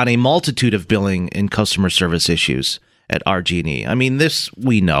reported on a multitude of billing and customer service issues at RG&E. I mean, this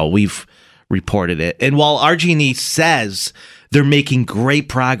we know. We've reported it. And while RG&E says they're making great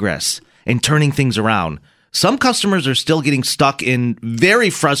progress and turning things around, some customers are still getting stuck in very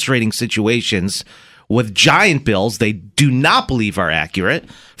frustrating situations with giant bills they do not believe are accurate.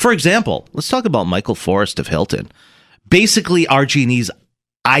 For example, let's talk about Michael Forrest of Hilton. Basically, RG&E's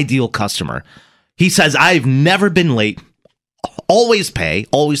ideal customer. He says, I've never been late, always pay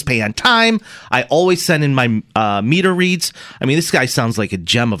on time. I always send in my meter reads. I mean, this guy sounds like a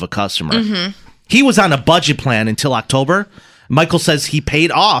gem of a customer. Mm-hmm. He was on a budget plan until October. Michael says he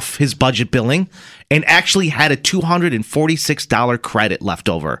paid off his budget billing and actually had a $246 credit left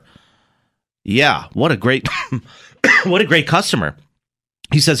over. Yeah, what a great what a great customer.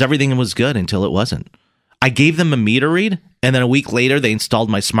 He says everything was good until it wasn't. I gave them a meter read, and then a week later they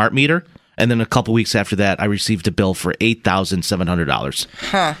installed my smart meter. And then a couple weeks after that, I received a bill for $8,700.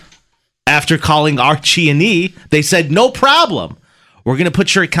 Huh. After calling RG&E, they said, no problem. We're going to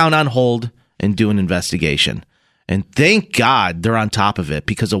put your account on hold and do an investigation. And thank God they're on top of it,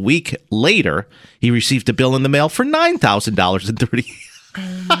 because a week later, he received a bill in the mail for $9,030.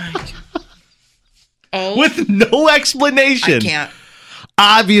 Oh, my God. Oh. With no explanation. I can't.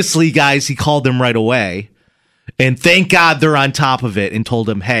 Obviously, guys, he called them right away. And thank God they're on top of it and told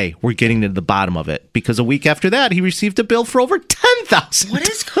him, hey, we're getting to the bottom of it. Because a week after that, he received a bill for over $10,000. What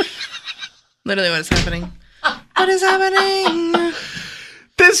is going on? Literally, what is happening? What is happening?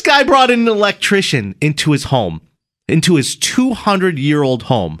 This guy brought an electrician into his home, into his 200-year-old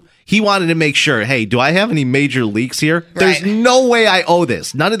home. He wanted to make sure, hey, do I have any major leaks here? Right. There's no way I owe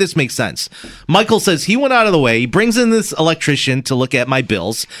this. None of this makes sense. Michael says he went out of the way. He brings in this electrician to look at my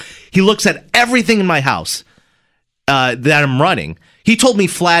bills. He looks at everything in my house that I'm running. He told me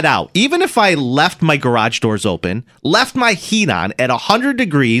flat out, even if I left my garage doors open, left my heat on at 100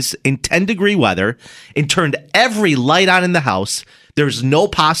 degrees in 10-degree weather, and turned every light on in the house, there's no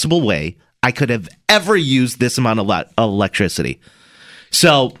possible way I could have ever used this amount of electricity.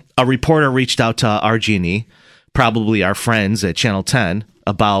 So a reporter reached out to RG&E, probably our friends at Channel 10,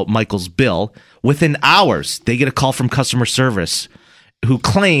 about Michael's bill. Within hours, they get a call from customer service who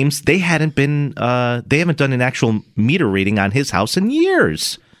claims they haven't done an actual meter reading on his house in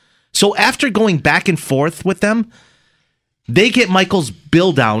years. So after going back and forth with them, they get Michael's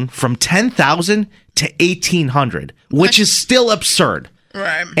bill down from $10,000 to $1,800, which is still absurd.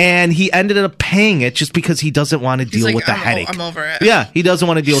 Right. And he ended up paying it just because he doesn't want to deal with the headache. I'm over it. Yeah, he doesn't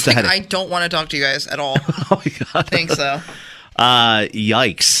want to deal with the headache. I don't want to talk to you guys at all. Oh my God. I think so.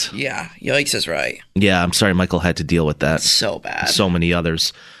 Yikes. Yeah, yikes is right. Yeah, I'm sorry Michael had to deal with that. So bad. So many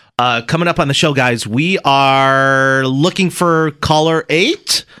others. Coming up on the show, guys, we are looking for caller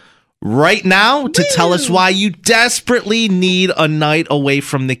 8 right now to tell us why you desperately need a night away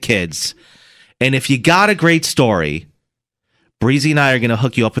from the kids. And if you got a great story, Breezy and I are going to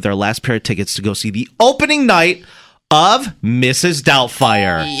hook you up with our last pair of tickets to go see the opening night of Mrs.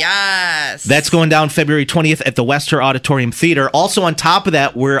 Doubtfire. Yes. That's going down February 20th at the Wester Auditorium Theater. Also, on top of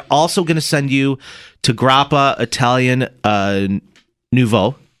that, we're also going to send you to Grappa Italian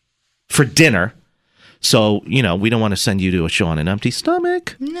Nouveau for dinner. So, we don't want to send you to a show on an empty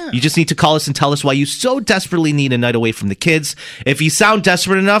stomach. No. You just need to call us and tell us why you so desperately need a night away from the kids. If you sound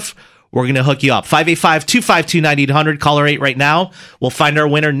desperate enough, we're going to hook you up. 585-252-9800. Caller 8 right now. We'll find our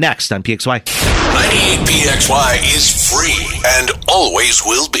winner next on PXY. 98PXY is free and always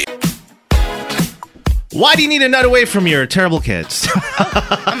will be. Why do you need a night away from your terrible kids?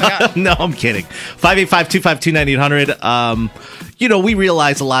 Oh my God. No, I'm kidding. 585-252-9800. We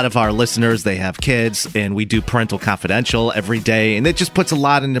realize a lot of our listeners, they have kids, and we do Parental Confidential every day, and it just puts a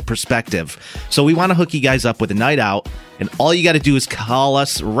lot into perspective. So we want to hook you guys up with a night out, and all you got to do is call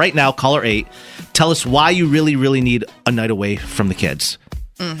us right now, caller 8. Tell us why you really, really need a night away from the kids.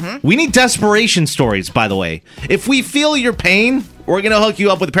 Mm-hmm. We need desperation stories, by the way. If we feel your pain, we're going to hook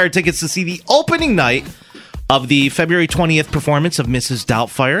you up with a pair of tickets to see the opening night of the February 20th performance of Mrs.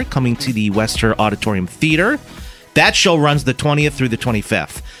 Doubtfire coming to the Wester Auditorium Theater. That show runs the 20th through the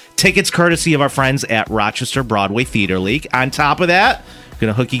 25th. Tickets courtesy of our friends at Rochester Broadway Theater League. On top of that,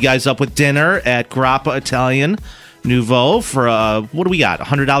 Gonna hook you guys up with dinner at Grappa Italian Nouveau for, what do we got,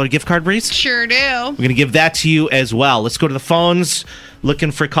 $100 gift card, Breeze? Sure do. We're gonna give that to you as well. Let's go to the phones. Looking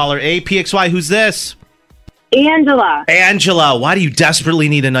for caller A. PXY, who's this? Angela. Angela, why do you desperately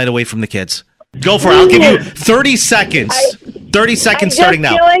need a night away from the kids? Go for it. I'll give you 30 seconds. 30 seconds starting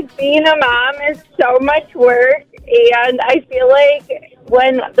now. I feel like being a mom is so much work, and I feel like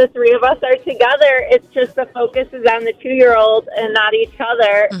when the three of us are together, it's just the focus is on the 2-year-old and not each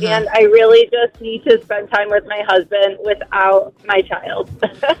other, and I really just need to spend time with my husband without my child.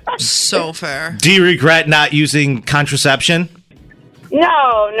 So fair. Do you regret not using contraception?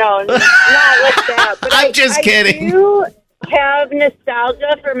 No, not like that. But I'm just kidding. I do have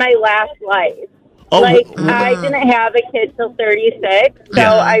nostalgia for my last life. Oh, I didn't have a kid till 36, so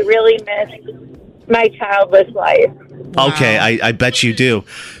I really miss my childless life. Okay, I bet you do.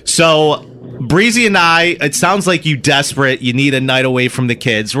 So, Breezy and I, it sounds like you desperate. You need a night away from the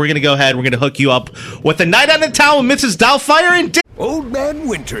kids. We're going to go ahead. We're going to hook you up with a night on the town with Mrs. Doubtfire and Old Man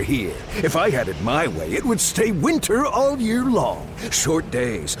Winter here. If I had it my way, it would stay winter all year long. Short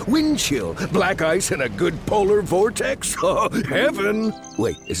days, wind chill, black ice, and a good polar vortex. Oh, heaven.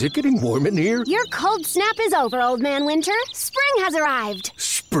 Wait, is it getting warm in here? Your cold snap is over, Old Man Winter. Spring has arrived.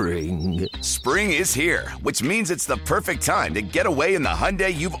 Spring. Spring is here, which means it's the perfect time to get away in the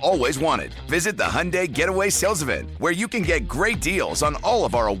Hyundai you've always wanted. Visit the Hyundai Getaway Sales Event, where you can get great deals on all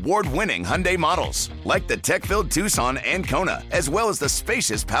of our award-winning Hyundai models, like the tech-filled Tucson and Kona, as well as the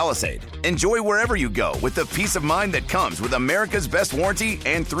spacious Palisade. Enjoy wherever you go with the peace of mind that comes with America's best warranty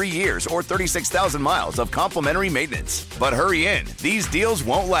and 3 years or 36,000 miles of complimentary maintenance. But hurry in, these deals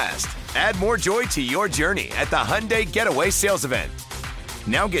won't last. Add more joy to your journey at the Hyundai Getaway Sales Event.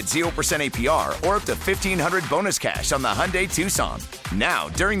 Now get 0% APR or up to $1,500 bonus cash on the Hyundai Tucson. Now,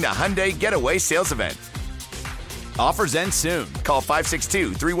 during the Hyundai Getaway Sales Event. Offers end soon. Call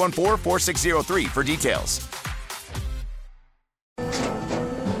 562-314-4603 for details.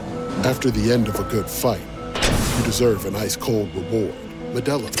 After the end of a good fight, you deserve an ice-cold reward.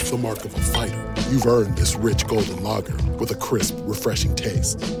 Modelo is the mark of a fighter. You've earned this rich golden lager with a crisp, refreshing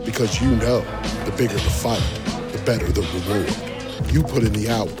taste. Because you know, the bigger the fight, the better the reward. You put in the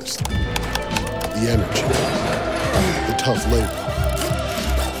hours, the energy, the tough labor.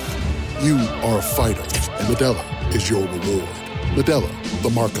 You are a fighter, and Modelo is your reward. Modelo,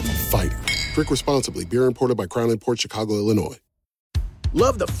 the mark of a fighter. Drink responsibly. Beer imported by Crown Imports, Chicago, Illinois.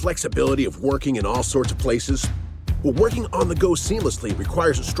 Love the flexibility of working in all sorts of places? Well, working on the go seamlessly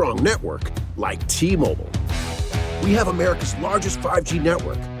requires a strong network like T-Mobile. We have America's largest 5G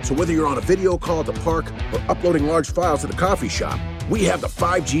network, so whether you're on a video call at the park or uploading large files at the coffee shop, we have the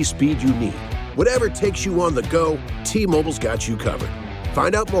 5G speed you need. Whatever takes you on the go, T-Mobile's got you covered.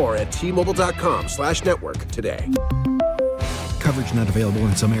 Find out more at T-Mobile.com/network today. Coverage not available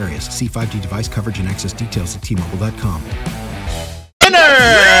in some areas. See 5G device coverage and access details at T-Mobile.com.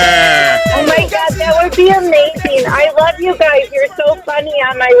 Oh my God, that would be amazing. I love you guys. You're so funny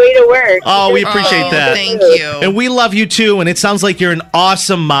on my way to work. Oh, we appreciate that. Thank you. And we love you too. And it sounds like you're an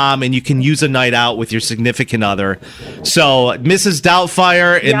awesome mom and you can use a night out with your significant other. So Mrs.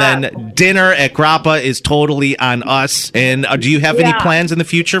 Doubtfire and then dinner at Grappa is totally on us. And do you have any plans in the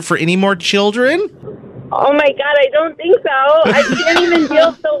future for any more children? Oh my God, I don't think so. I can't even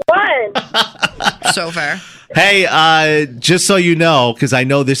deal with the one. So fair. Hey, just so you know, because I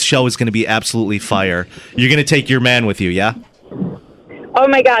know this show is going to be absolutely fire, you're going to take your man with you, yeah? Oh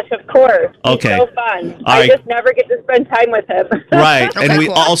my gosh, of course. Okay. It's so fun. All I right. just never get to spend time with him. Right. Okay, and we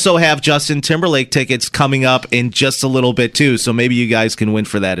cool. also have Justin Timberlake tickets coming up in just a little bit, too. So maybe you guys can win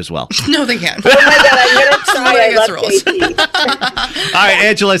for that as well. No, they can't. Oh my God, I'm going to try. I love rules. JT. All right,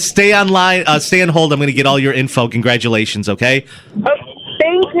 Angela, stay online. Stay on hold. I'm going to get all your info. Congratulations, okay? Oh,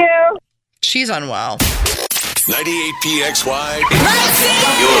 thank you. She's on WoW. 98 PXY.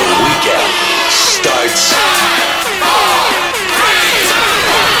 Your weekend starts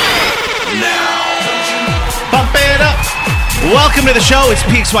now. Bump it up. Welcome to the show. It's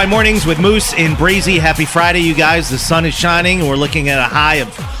PXY Mornings with Moose and Breezy. Happy Friday, you guys. The sun is shining. We're looking at a high of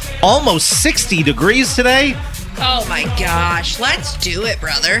almost 60 degrees today. Oh my gosh. Let's do it,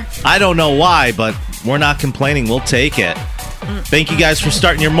 brother. I don't know why, but we're not complaining. We'll take it. Thank you guys for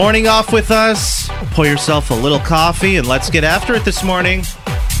starting your morning off with us. Pour yourself a little coffee and let's get after it this morning.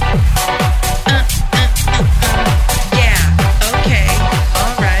 Yeah. Okay.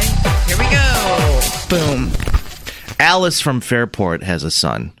 All right. Here we go. Boom. Alice from Fairport has a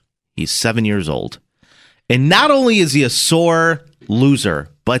son. He's 7 years old. And not only is he a sore loser,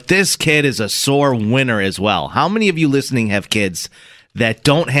 but this kid is a sore winner as well. How many of you listening have kids that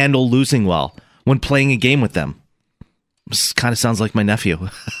don't handle losing well when playing a game with them? This kind of sounds like my nephew.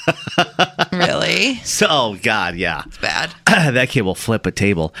 Really? So, God, yeah. It's bad. That kid will flip a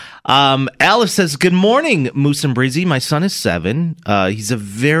table. Alice says, good morning, Moose and Breezy. My son is 7. He's a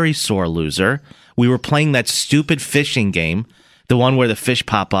very sore loser. We were playing that stupid fishing game, the one where the fish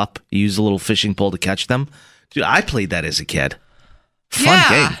pop up. You use a little fishing pole to catch them. Dude, I played that as a kid. Fun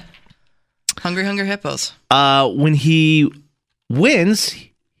game. Hungry Hippos. When he wins,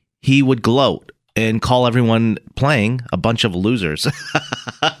 he would gloat and call everyone playing a bunch of losers.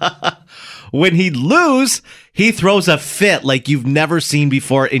 When he'd lose, he throws a fit like you've never seen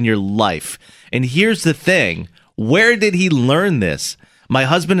before in your life. And here's the thing. Where did he learn this? My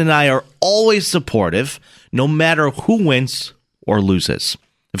husband and I are always supportive, no matter who wins or loses.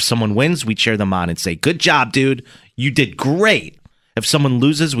 If someone wins, we cheer them on and say, good job, dude. You did great. If someone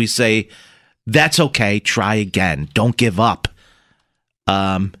loses, we say, that's okay. Try again. Don't give up.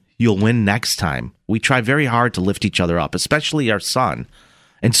 You'll win next time. We try very hard to lift each other up, especially our son.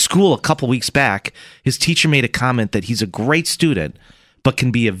 In school a couple weeks back, his teacher made a comment that he's a great student, but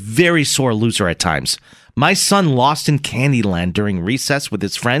can be a very sore loser at times. My son lost in Candyland during recess with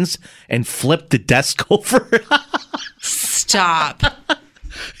his friends and flipped the desk over. Stop.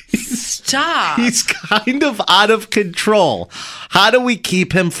 Stop. He's kind of out of control. How do we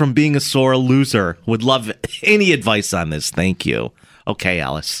keep him from being a sore loser? Would love any advice on this. Thank you. Okay,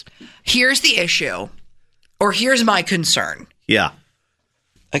 Alice. Here's the issue, or here's my concern. Yeah.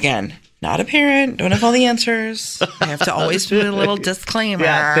 Again, not a parent. Don't have all the answers. I have to always put a little disclaimer.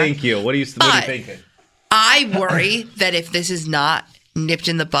 Yeah, thank you. What are you thinking? I worry that if this is not nipped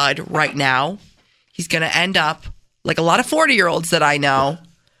in the bud right now, he's going to end up like a lot of 40-year-olds that I know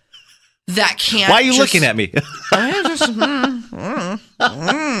that can't. Why are you looking at me?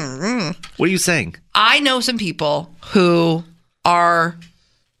 What are you saying? I know some people who are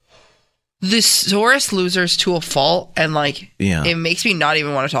the sorest losers to a fault, and it makes me not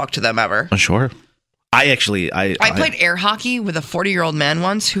even want to talk to them ever. Sure. I played air hockey with a 40-year-old man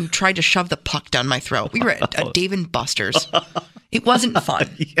once who tried to shove the puck down my throat. We were at a Dave & Buster's. It wasn't fun.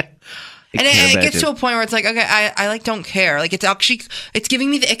 Yeah. And it gets to a point where it's like, okay, I don't care. Like, it's giving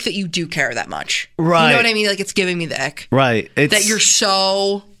me the ick that you do care that much. Right. You know what I mean? Like, it's giving me the ick. Right. That you're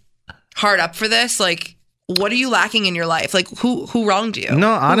so hard up for this. Like, what are you lacking in your life? Like, who wronged you?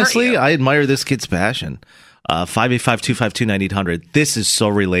 No, honestly, I admire this kid's passion. 585-252-9800. This is so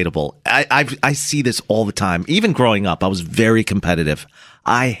relatable. I see this all the time. Even growing up, I was very competitive.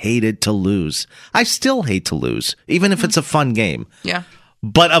 I hated to lose. I still hate to lose, even if it's a fun game. Yeah.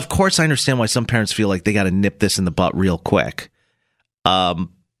 But of course, I understand why some parents feel like they got to nip this in the butt real quick.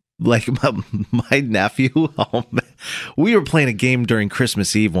 Like my nephew, we were playing a game during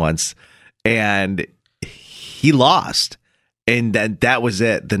Christmas Eve once, and he lost, and that was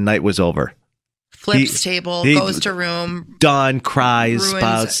it. The night was over. Flips table, goes to room, done, cries, ruins,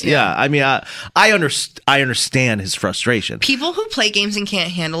 spouts. Yeah, I mean, I understand his frustration. People who play games and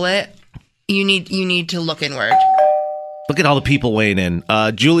can't handle it, you need to look inward. Look at all the people weighing in.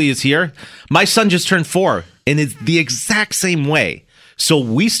 Julie is here. My son just turned 4, and it's the exact same way. So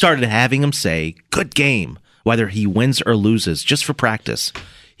we started having him say, good game, whether he wins or loses, just for practice.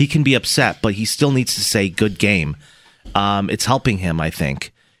 He can be upset, but he still needs to say good game. It's helping him, I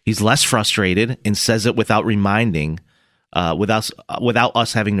think. He's less frustrated and says it without reminding, without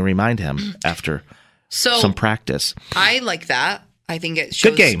us having to remind him after some practice. I like that. I think it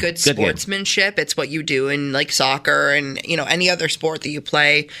shows good sportsmanship. It's what you do in like soccer and any other sport that you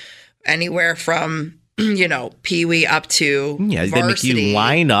play, anywhere from peewee up to varsity. They make you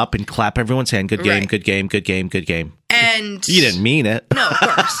line up and clap everyone's hand. Good game, good game, good game, good game. And you didn't mean it. No, of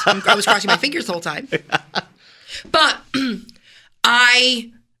course. I was crossing my fingers the whole time. But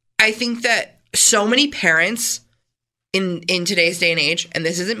I think that so many parents in today's day and age, and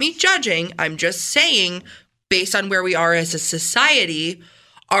this isn't me judging, I'm just saying, based on where we are as a society,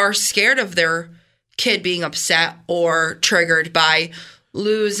 are scared of their kid being upset or triggered by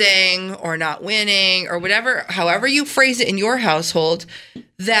losing or not winning or whatever, however you phrase it in your household,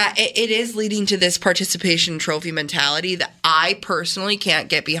 that it is leading to this participation trophy mentality that I personally can't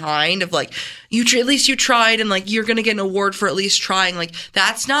get behind of like, at least you tried and like you're going to get an award for at least trying. Like,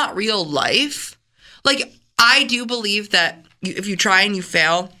 that's not real life. Like, I do believe that if you try and you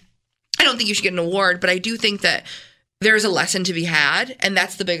fail, I don't think you should get an award, but I do think that there's a lesson to be had, and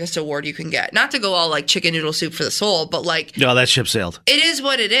that's the biggest award you can get. Not to go all like chicken noodle soup for the soul, but like... No, that ship sailed. It is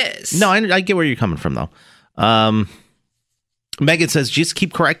what it is. No, I get where you're coming from, though. Megan says, just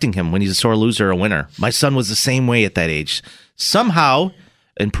keep correcting him when he's a sore loser or a winner. My son was the same way at that age. Somehow,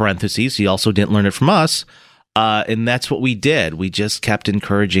 in parentheses, he also didn't learn it from us, and that's what we did. We just kept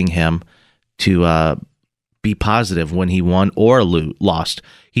encouraging him to be positive when he won or lost.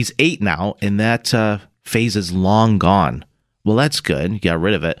 He's 8 now, and that phase is long gone. Well, that's good. You got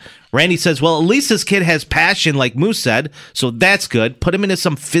rid of it. Randy says, well, at least this kid has passion, like Moose said, so that's good. Put him into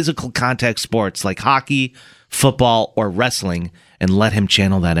some physical contact sports like hockey, football, or wrestling, and let him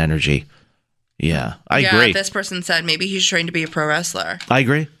channel that energy. Yeah, I agree. This person said maybe he's trying to be a pro wrestler. I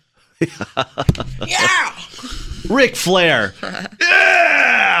agree. Yeah! Ric Flair.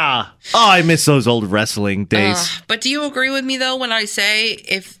 Yeah! Oh, I miss those old wrestling days. But do you agree with me, though, when I say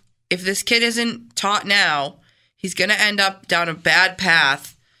if this kid isn't taught now, he's going to end up down a bad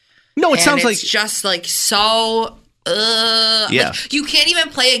path? No, it sounds like... it's just like so... Yeah. Like, you can't even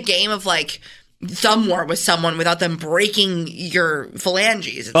play a game of like thumb war with someone without them breaking your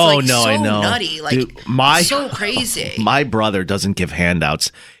phalanges. It's I know. Nutty. Like, dude, so crazy. My brother doesn't give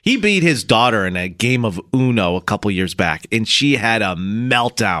handouts. He beat his daughter in a game of Uno a couple years back, and she had a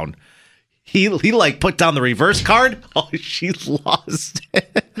meltdown. He like put down the reverse card. Oh, she lost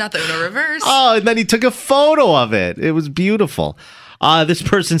it. Not the Uno reverse. Oh, and then he took a photo of it. It was beautiful. This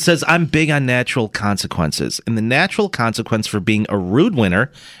person says, I'm big on natural consequences. And the natural consequence for being a rude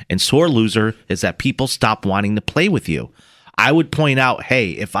winner and sore loser is that people stop wanting to play with you. I would point out,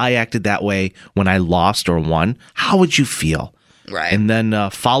 hey, if I acted that way when I lost or won, how would you feel? Right. And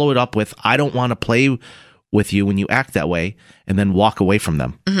then follow it up with, I don't want to play with you when you act that way, and then walk away from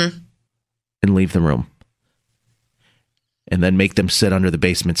them and leave the room. And then make them sit under the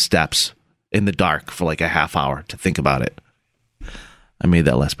basement steps in the dark for like a half hour to think about it. I made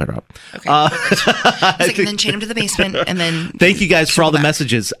that last better up. Okay. And then chain him to the basement, and then... Thank you guys for all the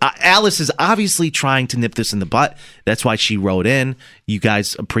messages. Alice is obviously trying to nip this in the butt. That's why she wrote in. You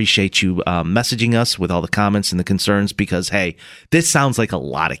guys appreciate you messaging us with all the comments and the concerns because, hey, this sounds like a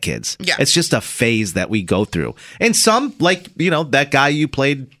lot of kids. Yeah. It's just a phase that we go through. And some, like, that guy you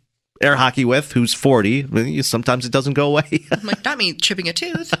played air hockey with who's 40, sometimes it doesn't go away. Like, not me chipping a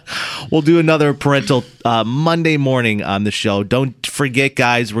tooth. We'll do another parental Monday morning on the show. Don't forget,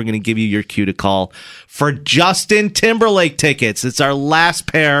 guys, we're going to give you your cue to call for Justin Timberlake tickets. It's our last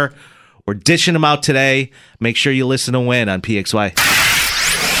pair. We're dishing them out today. Make sure you listen to win on PXY.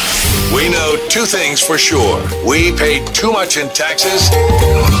 We know two things for sure. We pay too much in taxes,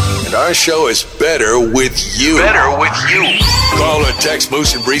 and our show is better with you. Better with you. Call or text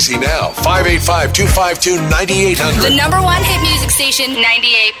Moose and Breezy now. 585-252-9800. The number one hit music station,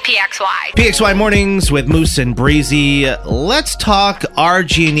 98 PXY. PXY Mornings with Moose and Breezy. Let's talk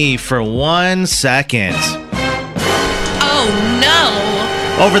RG&E for 1 second. Oh,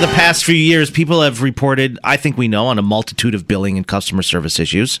 no. Over the past few years, people have reported, I think we know, on a multitude of billing and customer service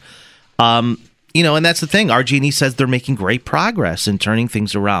issues. And that's the thing. RG&E says they're making great progress in turning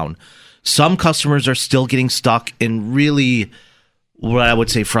things around. Some customers are still getting stuck in really, what I would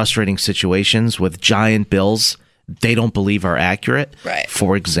say, frustrating situations with giant bills they don't believe are accurate. Right.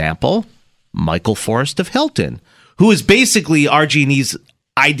 For example, Michael Forrest of Hilton, who is basically RG&E's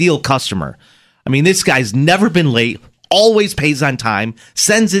ideal customer. I mean, this guy's never been late, always pays on time,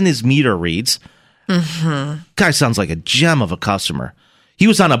 sends in his meter reads. Guy sounds like a gem of a customer. He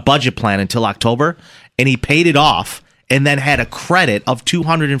was on a budget plan until October, and he paid it off and then had a credit of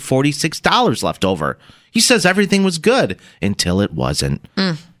 $246 left over. He says everything was good until it wasn't.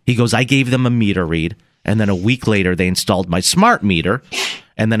 He goes, I gave them a meter read, and then a week later they installed my smart meter,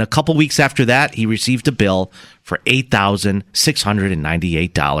 and then a couple weeks after that he received a bill for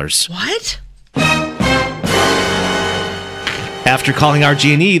 $8,698. What? After calling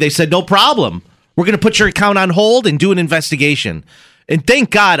RG&E, they said, no problem. We're going to put your account on hold and do an investigation. And thank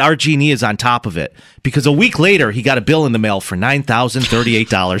God RG&E is on top of it, because a week later, he got a bill in the mail for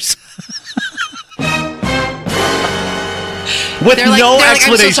 $9,038. With no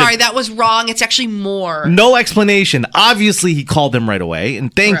explanation. I'm so sorry, that was wrong. It's actually more. No explanation. Obviously, he called them right away.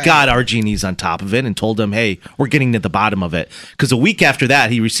 And thank God RG&E's on top of it and told them, hey, we're getting to the bottom of it. Because a week after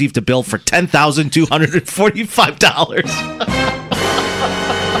that, he received a bill for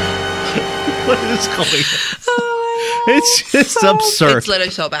 $10,245. What is going on? It's just absurd. It's literally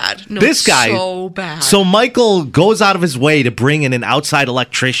so bad. No, this guy, so bad. So Michael goes out of his way to bring in an outside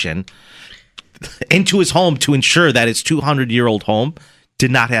electrician into his home to ensure that his 200-year-old home did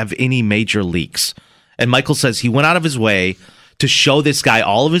not have any major leaks. And Michael says he went out of his way to show this guy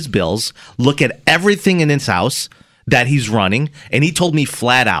all of his bills, look at everything in his house that he's running, and he told me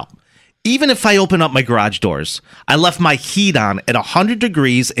flat out, even if I open up my garage doors, I left my heat on at 100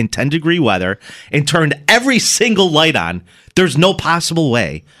 degrees in 10-degree weather and turned every single light on, there's no possible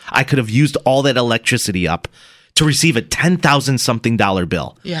way I could have used all that electricity up to receive a $10,000-something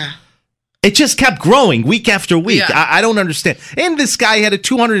bill. Yeah. It just kept growing week after week. Yeah. I don't understand. And this guy had a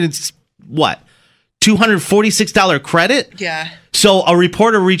 $246 credit? Yeah. So a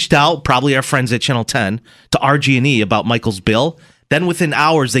reporter reached out, probably our friends at Channel 10, to RG&E about Michael's bill. Then within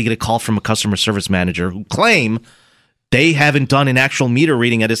hours, they get a call from a customer service manager who claim they haven't done an actual meter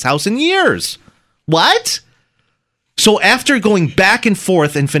reading at his house in years. What? So after going back and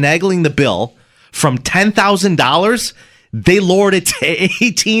forth and finagling the bill from $10,000, they lowered it to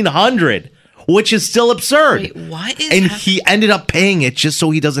 $1,800, which is still absurd. Wait, what is And he ended up paying it just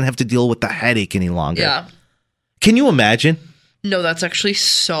so he doesn't have to deal with the headache any longer. Yeah. Can you imagine? No, that's actually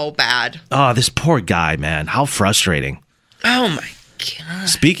so bad. Oh, this poor guy, man. How frustrating. Oh, my God.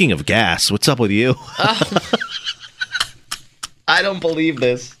 Speaking of gas, what's up with you? Oh. I don't believe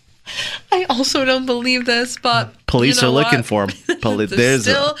this. I also don't believe this, but Police you know are looking what? for him. They're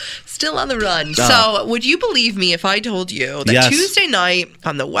still on the run. So would you believe me if I told you that Tuesday night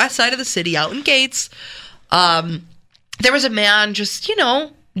on the west side of the city out in Gates, there was a man just,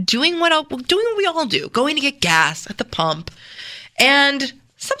 doing what we all do, going to get gas at the pump. And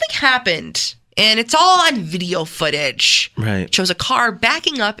something happened. And it's all on video footage. Right. It shows a car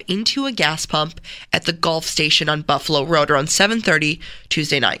backing up into a gas pump at the Gulf Station on Buffalo Road around 7:30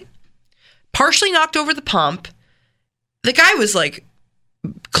 Tuesday night. Partially knocked over the pump. The guy was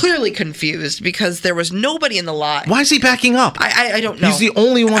clearly confused because there was nobody in the lot. Why is he backing up? I don't know. He's the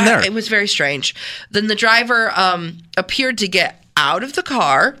only one there. It was very strange. Then the driver appeared to get out of the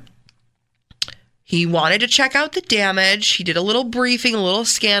car. He wanted to check out the damage. He did a little briefing, a little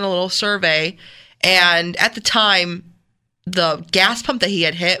scan, a little survey. And at the time, the gas pump that he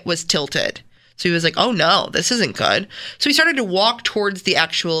had hit was tilted. So he was like, oh no, this isn't good. So he started to walk towards the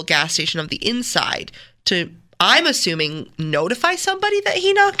actual gas station of the inside to, I'm assuming, notify somebody that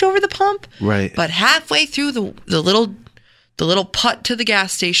he knocked over the pump. Right. But halfway through the little putt to the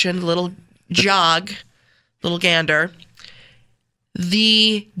gas station, the little jog, little gander,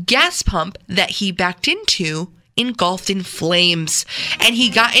 the gas pump that he backed into engulfed in flames, and he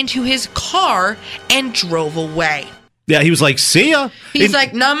got into his car and drove away. Yeah, he was like, see ya. He's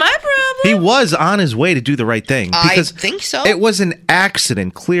like, not my problem. He was on his way to do the right thing. Because I think so. It was an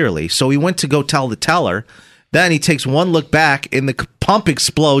accident, clearly. So he went to go tell the teller. Then he takes one look back, and the pump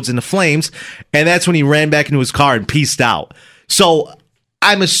explodes into flames, and that's when he ran back into his car and peaced out. So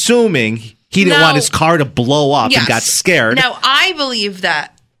I'm assuming he didn't want his car to blow up and got scared. Now, I believe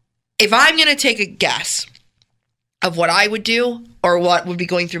that if I'm going to take a guess of what I would do or what would be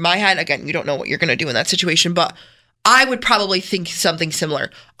going through my head, again, you don't know what you're going to do in that situation, but I would probably think something similar.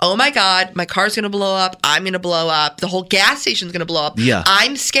 Oh my God, my car's going to blow up. I'm going to blow up. The whole gas station's going to blow up. Yeah.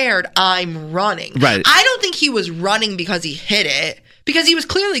 I'm scared. I'm running. Right. I don't think he was running because he hit it, because he was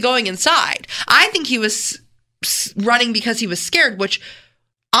clearly going inside. I think he was running because he was scared, which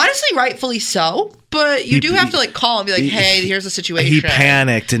honestly, rightfully so, but you do have to call and be like, hey, here's the situation. He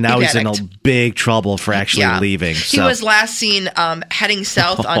panicked, and now he's in a big trouble for actually leaving. He was last seen heading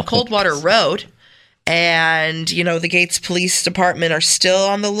south on Coldwater Road, and, the Gates Police Department are still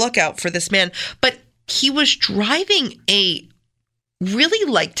on the lookout for this man. But he was driving a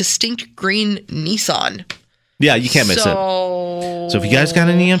really, distinct green Nissan. Yeah, you can't miss it. So if you guys got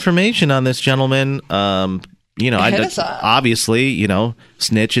any information on this gentleman, obviously,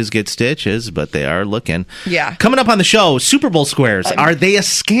 snitches get stitches, but they are looking. Yeah. Coming up on the show, Super Bowl squares. Are they a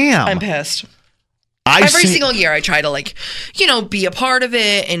scam? I'm pissed. Every single year I try to, be a part of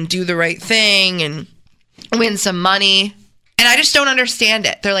it and do the right thing and win some money. And I just don't understand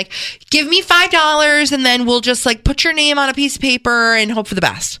it. They're like, give me $5 and then we'll just put your name on a piece of paper and hope for the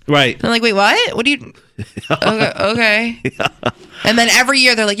best. Right. And I'm like, wait, what? What do you... Okay. Yeah. And then every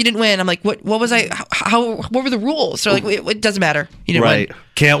year they're like, you didn't win. I'm like, what was I? What were the rules? They're like, it doesn't matter. You didn't win.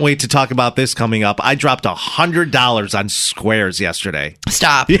 Can't wait to talk about this coming up. I dropped $100 on squares yesterday.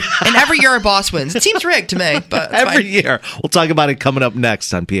 Stop. Yeah. And every year our boss wins. It seems rigged to me, but every year. We'll talk about it coming up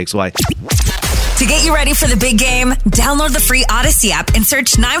next on PXY. To get you ready for the big game, download the free Odyssey app and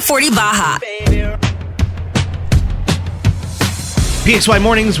search 940 Baja. PXY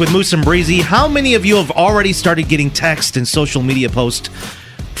Mornings with Moose and Breezy. How many of you have already started getting text and social media posts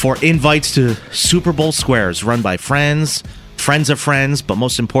for invites to Super Bowl squares run by friends of friends, but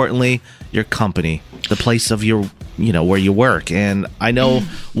most importantly, your company, the place of your, where you work? And I know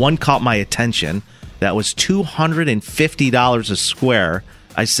one caught my attention. That was $250 a square.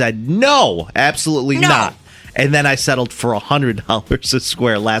 I said, no, absolutely not. And then I settled for $100 a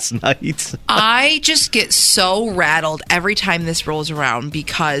square last night. I just get so rattled every time this rolls around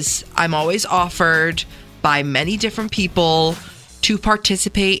because I'm always offered by many different people to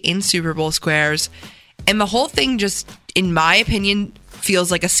participate in Super Bowl squares. And the whole thing just, in my opinion,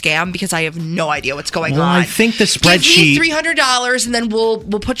 feels like a scam because I have no idea what's going on. I think the spreadsheet. Give me $300 and then we'll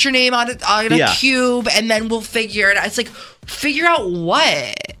put your name on a cube and then we'll figure it out. It's like, figure out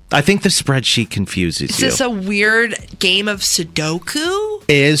what? I think the spreadsheet confuses you. Is this a weird game of Sudoku?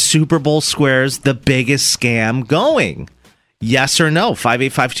 Is Super Bowl Squares the biggest scam going? Yes or no?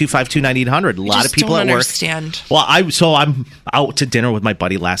 585-252-9800. A lot of people at work. Understand. Well, I'm out to dinner with my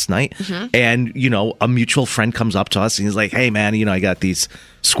buddy last night, and a mutual friend comes up to us and he's like, "Hey, man, I got these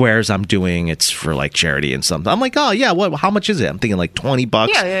squares I'm doing. It's for like charity and something." I'm like, "Oh yeah, what? How much is it?" I'm thinking like $20.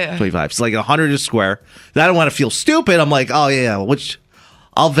 Yeah. 25. It's like $100 a square. And I don't want to feel stupid. I'm like, "Oh yeah, which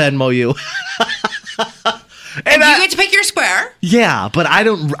I'll Venmo you." And you get to pick your square. Yeah, but I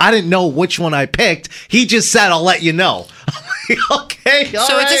didn't know which one I picked. He just said, "I'll let you know." Okay,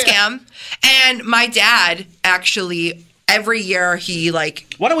 so it's a scam. And my dad actually every year he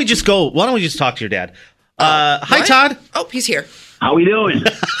like. Why don't we just talk to your dad? Hi, Todd. Oh, he's here. How we doing?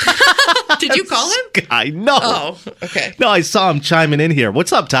 Did you call him? I know. Oh, okay. No, I saw him chiming in here.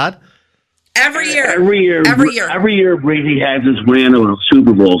 What's up, Todd? Every year, Breezy has this random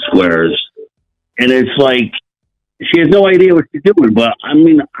Super Bowl squares, and it's like she has no idea what she's doing. But I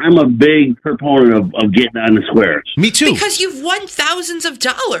mean, I'm a big proponent of getting on the squares. Me too. Because you've won thousands of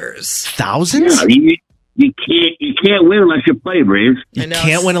dollars. Thousands? Yeah, you can't win unless you play, Breeze. You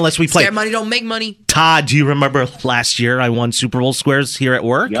can't win unless we play. Scare money don't make money. Todd, do you remember last year I won Super Bowl Squares here at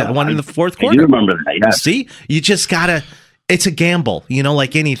work? Yeah, I won in the fourth quarter. I do remember that, yeah. See? You just gotta, it's a gamble,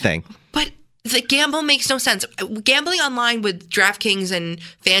 like anything. But the gamble makes no sense. Gambling online with DraftKings and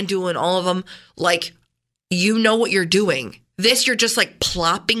FanDuel and all of them, like, you know what you're doing. This, you're just like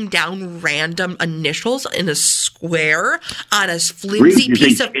plopping down random initials in a square on a flimsy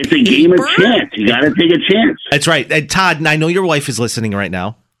piece of paper. It's a game of chance. You got to take a chance. That's right. And Todd, I know your wife is listening right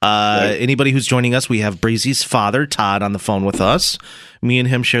now. Anybody who's joining us, we have Breezy's father, Todd, on the phone with us. Me and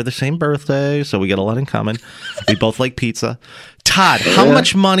him share the same birthday, so we got a lot in common. We both like pizza. Todd, how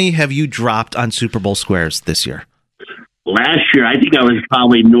much money have you dropped on Super Bowl Squares this year? Last year, I think I was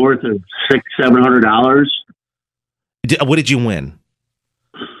probably north of $600-700. What did you win?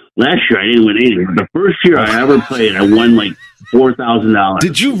 Last year, I didn't win anything. The first year I ever played, I won like $4,000.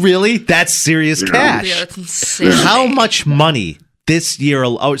 Did you really? That's serious cash. Yeah, that's insane. How much money this year?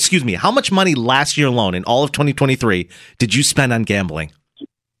 Oh, excuse me. How much money last year alone in all of 2023 did you spend on gambling?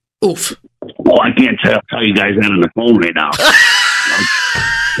 Oof. Well, I can't tell you guys that on the phone right now.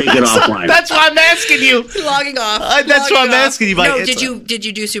 Take it offline. That's why I'm asking you. Logging off. That's why I'm asking you. No, did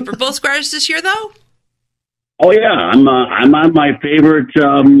you do Super Bowl Squares this year though? Oh yeah, I'm on my favorite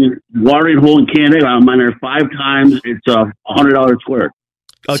watering hole in Canada. I'm on there 5 times. It's $100 square.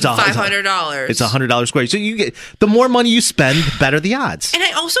 Oh, it's $500. It's $100 square. So you get the more money you spend, the better the odds. And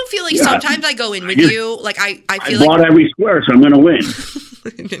I also feel like sometimes I go in with you. Like I feel I bought every square, so I'm going to win.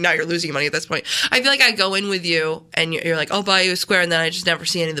 Now you're losing money at this point. I feel like I go in with you, and you're like, "I'll buy you a square," and then I just never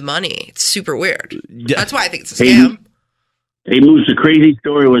see any of the money. It's super weird. Yeah. That's why I think it's a scam. Hey, Moose, the crazy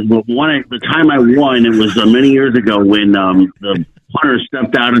story was the time I won, it was many years ago when the punter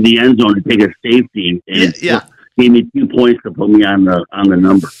stepped out of the end zone to take a safety and gave me 2 points to put me on the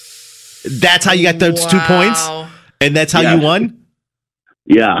number. That's how you got those 2 points? And that's how you won?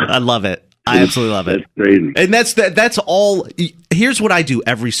 Yeah. I love it. I absolutely love it. That's crazy. And that's all. Here's what I do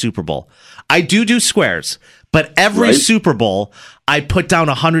every Super Bowl. I do squares, but every Super Bowl, I put down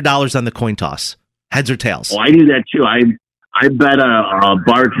 $100 on the coin toss. Heads or tails. Oh, I do that too. I bet a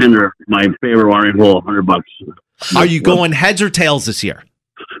bartender, my favorite watering hole, $100. Are you going heads or tails this year?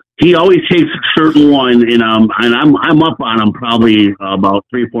 He always takes a certain one, and I'm up on him probably about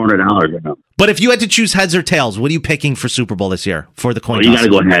 $300-400 right now. But if you had to choose heads or tails, what are you picking for Super Bowl this year for the coin toss? You got to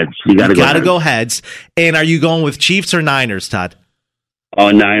go heads. You got to go heads. And are you going with Chiefs or Niners, Todd? Oh,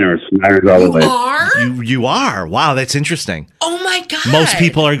 Niners all the way. You are? Wow, that's interesting. Oh my god! Most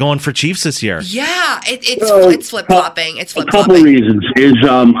people are going for Chiefs this year. Yeah, it's flip flopping. It's flip flopping. A couple reasons is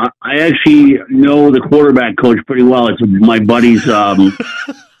I actually know the quarterback coach pretty well. It's my buddy's. I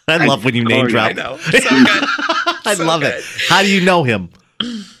love when you name drop. I know. So good. I love it. How do you know him?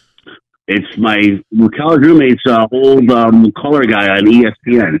 It's my college roommate's old color guy on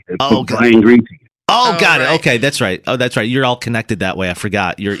ESPN. It's Brian Greasy. Oh, got it. Okay, that's right. Oh, that's right. You're all connected that way. I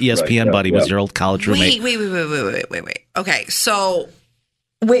forgot. Your ESPN buddy was your old college roommate. Wait. Okay, so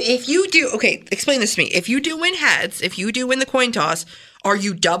if you do, explain this to me. If you do win heads, if you do win the coin toss, are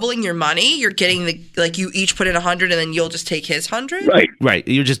you doubling your money? You're getting you each put in 100 and then you'll just take his 100? Right.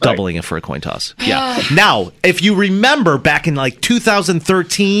 You're just doubling it for a coin toss. Yeah. Now, if you remember back in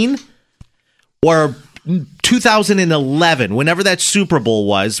 2013 or 2011, whenever that Super Bowl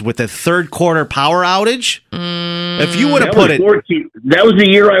was, with a third quarter power outage. If you would have put it, that was the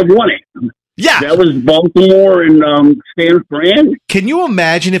year I won it. Yeah, that was Baltimore and San Fran. Can you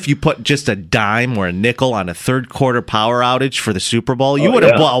imagine if you put just a dime or a nickel on a third quarter power outage for the Super Bowl? You would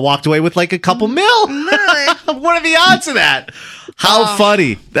have walked away with like a couple mil. What are the odds of that? How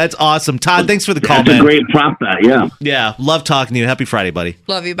funny. That's awesome. Todd, thanks for the call, man. That's a great prop bet, yeah. Yeah, love talking to you. Happy Friday, buddy.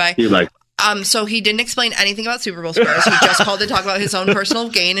 Love you, bye. See you, bye. So he didn't explain anything about Super Bowl squares. He just called to talk about his own personal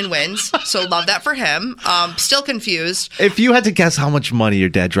gain and wins. So love that for him. Still confused. If you had to guess how much money your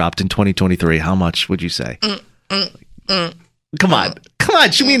dad dropped in 2023, how much would you say? Come on,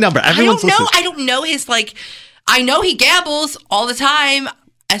 shoot me a number. Everyone's listening. I don't know his, like, I know he gambles all the time,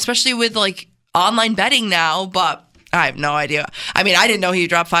 especially with, like, online betting now, but I have no idea. I mean, I didn't know he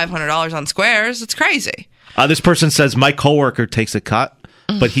dropped $500 on squares. It's crazy. This person says, my coworker takes a cut,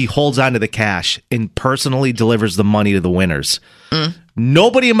 but he holds on to the cash and personally delivers the money to the winners.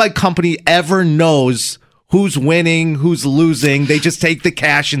 Nobody in my company ever knows who's winning, who's losing. They just take the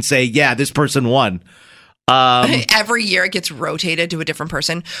cash and say, yeah, this person won. Every year it gets rotated to a different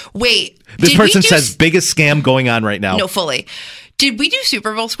person. Wait. This person says, biggest scam going on right now. No, fully. Did we do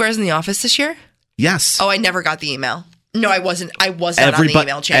Super Bowl squares in the office this year? Yes. Oh, I never got the email. No, I wasn't on the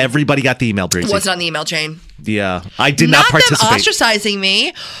email chain. Everybody got the email, Breezy. Wasn't on the email chain. Yeah, I did not participate. Not them ostracizing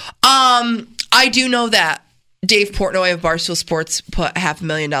me. I do know that Dave Portnoy of Barstool Sports put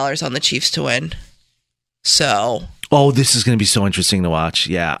 $500,000 on the Chiefs to win. So. Oh, this is going to be so interesting to watch.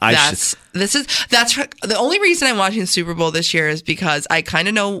 Yeah, that's the only reason I'm watching the Super Bowl this year is because I kind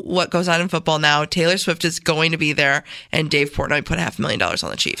of know what goes on in football now. Taylor Swift is going to be there, and Dave Portnoy put $500,000 on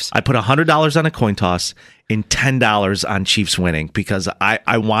the Chiefs. I put $100 on a coin toss and $10 on Chiefs winning because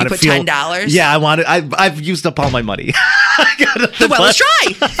I want to feel $10. Yeah, I want it. I've used up all my money. Well, let's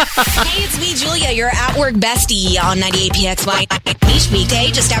try. Hey, it's me, Julia, your at-work bestie on 98PXY. Each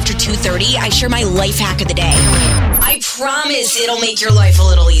weekday, just after 2:30, I share my life hack of the day. I promise it'll make your life a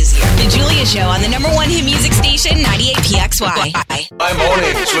little easier. The Julia Show on the #1 hit music station, 98PXY. My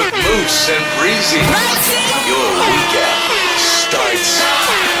mornings with Moose and Breezy. Your weekend starts now.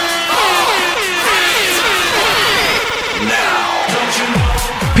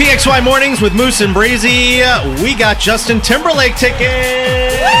 PXY Mornings with Moose and Breezy. We got Justin Timberlake tickets.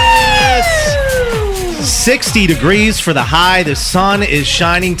 60 degrees for the high. The sun is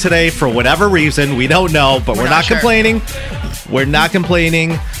shining today for whatever reason. We don't know, but we're not complaining. We're not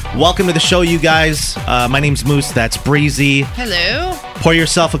complaining. Welcome to the show, you guys. My name's Moose. That's Breezy. Hello. Pour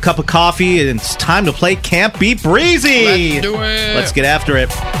yourself a cup of coffee, and it's time to play Can't Beat Breezy. Let's do it. Let's get after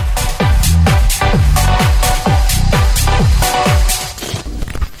it.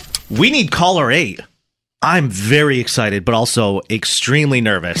 We need caller 8. I'm very excited, but also extremely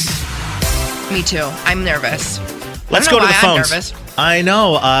nervous. Me too. I'm nervous. Let's go to the phones. I'm nervous. I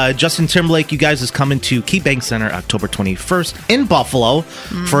know. Justin Timberlake, you guys, is coming to KeyBank Center October 21st in Buffalo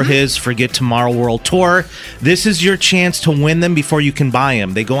for his Forget Tomorrow World Tour. This is your chance to win them before you can buy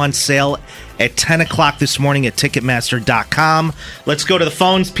them. They go on sale at 10 o'clock this morning at Ticketmaster.com. Let's go to the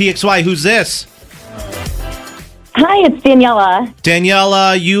phones. PXY, who's this? Hi, it's Daniela.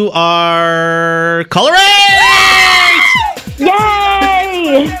 Daniela, you are caller 8!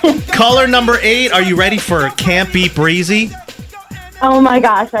 Yay! Caller number 8, are you ready for Can't Beat Breezy? Oh my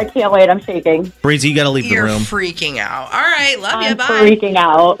gosh, I can't wait. I'm shaking. Breezy, you got to leave the room. You're freaking out. All right, love you. Bye. I'm freaking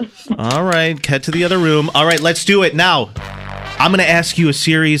out. All right, head to the other room. All right, let's do it. Now, I'm going to ask you a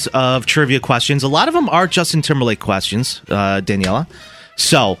series of trivia questions. A lot of them are Justin Timberlake questions, Daniela.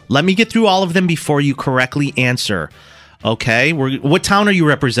 So, let me get through all of them before you correctly answer. Okay? What town are you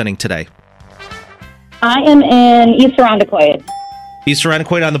representing today? I am in East Irondequoit. East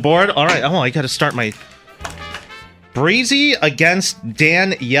Irondequoit on the board? All right. Oh, I got to start my... Breezy against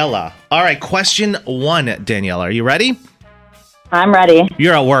Daniela. All right, question 1, Daniela. Are you ready? I'm ready.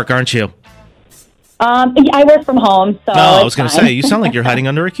 You're at work, aren't you? I work from home, so I was going to say, you sound like you're hiding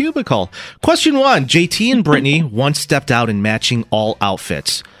under a cubicle. Question 1. JT and Brittany once stepped out in matching all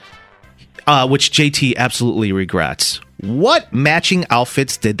outfits, which JT absolutely regrets. What matching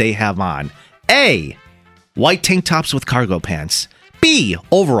outfits did they have on? A, white tank tops with cargo pants. B,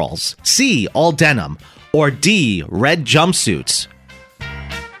 overalls. C, all denim. Or D, red jumpsuits.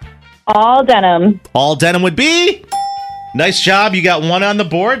 All denim. All denim would be... Nice job. You got 1 on the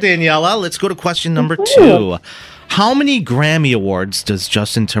board, Daniela. Let's go to question number 2. How many Grammy Awards does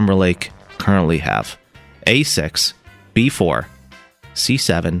Justin Timberlake currently have? A6, B4,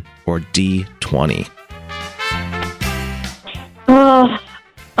 C7, or D20?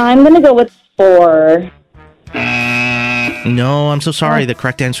 I'm going to go with 4. No, I'm so sorry. The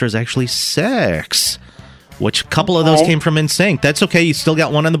correct answer is actually 6. Which couple of those came from NSYNC? That's okay. You still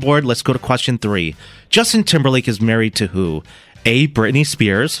got one on the board. Let's go to question 3. Justin Timberlake is married to who? A. Britney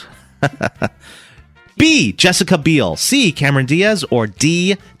Spears. B. Jessica Biel. C. Cameron Diaz. Or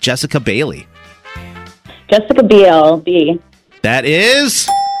D. Jessica Biel. Jessica Biel. B. That is...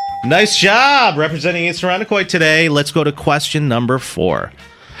 Nice job representing East Irondequoit today. Let's go to question number 4.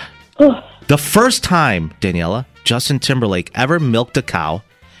 The first time, Daniela, Justin Timberlake ever milked a cow,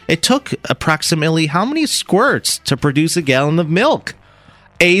 it took approximately how many squirts to produce a gallon of milk?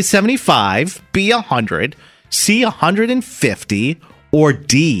 A, 75, B, 100, C, 150, or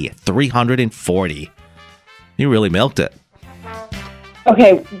D, 340? You really milked it.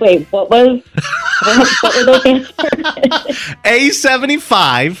 Okay, wait, what were those answers? A,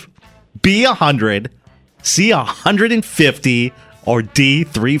 75, B, 100, C, 150, or D,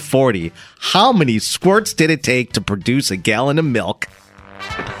 340? How many squirts did it take to produce a gallon of milk?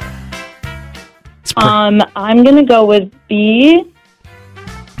 I'm going to go with B.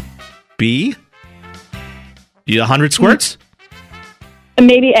 B? You 100 squirts?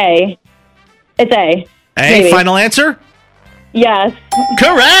 Maybe A. It's A. A, Maybe. Final answer? Yes.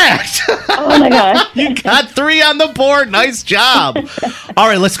 Correct! Oh my gosh. You got 3 on the board. Nice job. All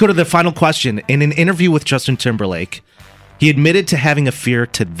right, let's go to the final question. In an interview with Justin Timberlake, he admitted to having a fear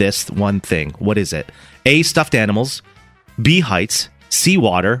to this one thing. What is it? A, stuffed animals, B, heights, C,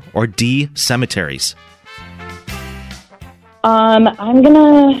 water, or D, cemeteries? I'm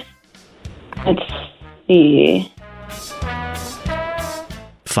gonna... Let's see.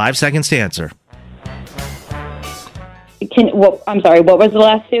 5 seconds to answer. I'm sorry, what was the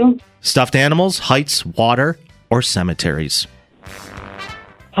last 2? Stuffed animals, heights, water, or cemeteries?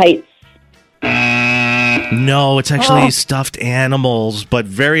 Heights. No, it's actually stuffed animals, but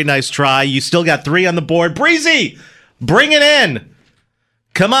very nice try. You still got 3 on the board. Breezy, bring it in.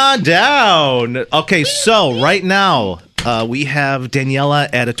 Come on down. Okay, so right now we have Daniela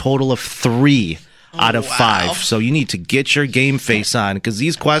at a total of 3 out of 5. So you need to get your game face on because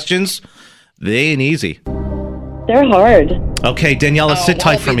these questions, they ain't easy. They're hard. Okay, Daniela, sit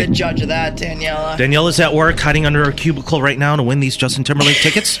tight for me. I'll be the judge of that, Daniela. Daniela's at work, hiding under her cubicle right now to win these Justin Timberlake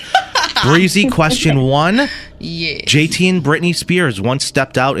tickets. Breezy, question 1. Yeah. JT and Britney Spears once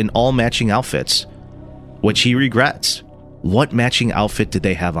stepped out in all matching outfits, which he regrets. What matching outfit did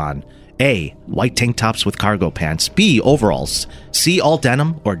they have on? A, white tank tops with cargo pants. B, overalls. C, all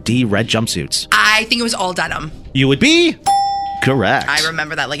denim. Or D, red jumpsuits. I think it was all denim. You would be correct. I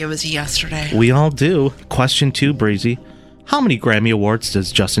remember that like it was yesterday. We all do. Question 2, Breezy. How many Grammy Awards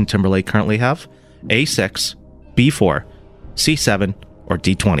does Justin Timberlake currently have? A, 6, B, 4, C, 7, or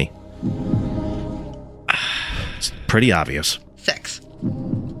D, 20? It's pretty obvious. 6.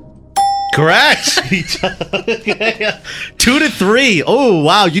 Correct. 2 to 3. Oh,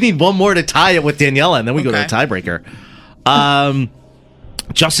 wow. You need one more to tie it with Daniela, and then we go to the tiebreaker.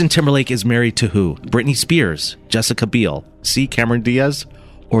 Justin Timberlake is married to who? Britney Spears, Jessica Biel, C, Cameron Diaz,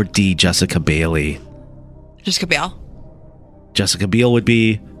 or D, Jessica Biel? Jessica Biel. Jessica Biel would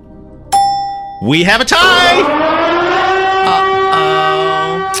be... We have a tie!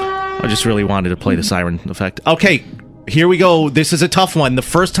 Uh-oh. I just really wanted to play the siren effect. Okay, here we go. This is a tough one. The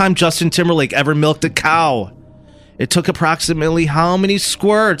first time Justin Timberlake ever milked a cow, it took approximately how many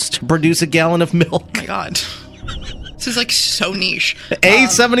squirts to produce a gallon of milk? Oh my God. This is like so niche. A,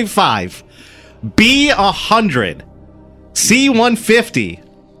 75, B, 100, C, 150,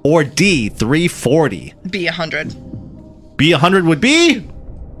 or D, 340? B, 100. B, 100 would be?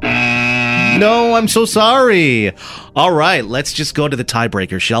 No, I'm so sorry. All right, let's just go to the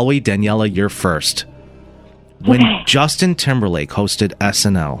tiebreaker, shall we? Daniela, you're first. When Justin Timberlake hosted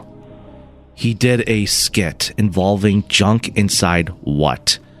SNL, he did a skit involving junk inside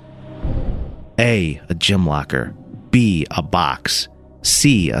what? A, a gym locker. B, a box.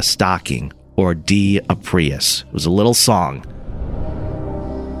 C, a stocking. Or D, a Prius. It was a little song.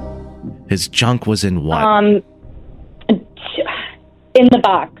 His junk was in what? In the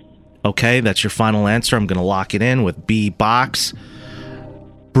box. Okay, that's your final answer. I'm going to lock it in with B, box.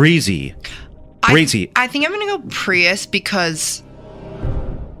 Breezy. I think I'm going to go Prius because,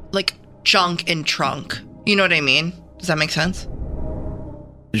 like, junk in trunk. You know what I mean? Does that make sense?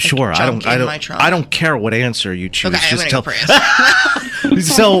 Sure, like I don't care what answer you choose. Okay, just I'm tell.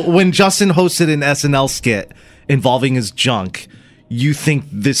 Prius. So when Justin hosted an SNL skit involving his junk, you think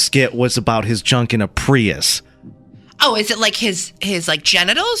this skit was about his junk in a Prius? Oh, is it like his like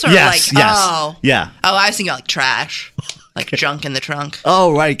genitals or yes, like yes, yeah? Oh, I was thinking like trash, like junk in the trunk.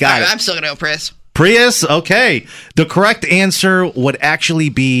 Oh, right, got it. I'm still gonna go Prius. Prius, okay. The correct answer would actually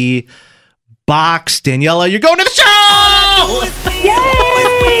be box. Daniela, you're going to the show!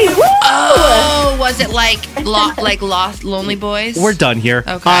 Yay! Oh, was it like Lost Lonely Boys? We're done here.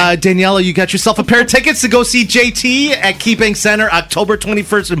 Okay. Daniela, you got yourself a pair of tickets to go see JT at KeyBank Center October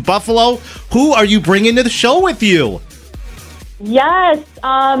 21st in Buffalo. Who are you bringing to the show with you? Yes,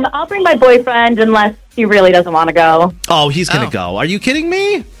 I'll bring my boyfriend unless he really doesn't want to go. Oh, he's going to go. Are you kidding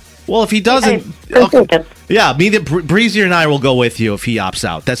me? Well, if he doesn't... Okay. Yeah, Breezy and I will go with you if he opts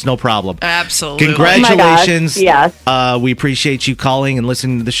out. That's no problem. Absolutely. Congratulations. Oh my gosh, we appreciate you calling and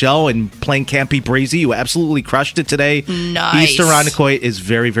listening to the show and playing Campy Breezy. You absolutely crushed it today. Nice. East Irondequoit is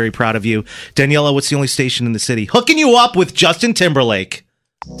very, very proud of you. Daniela, what's the only station in the city hooking you up with Justin Timberlake?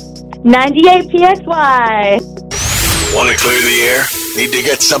 98 PXY. Want to clear the air? Need to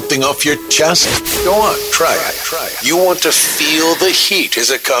get something off your chest? Go on, try it. You want to feel the heat as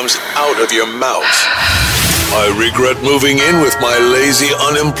it comes out of your mouth. I regret moving in with my lazy,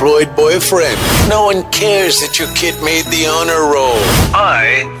 unemployed boyfriend. No one cares that your kid made the honor roll.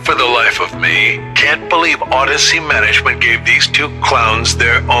 I, for the life of me, can't believe Odyssey Management gave these two clowns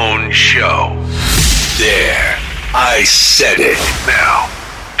their own show. There. I said it. Now,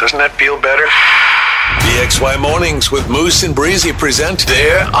 doesn't that feel better? PXY Mornings with Moose and Breezy present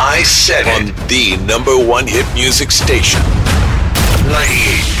There I Said It on the #1 hit music station,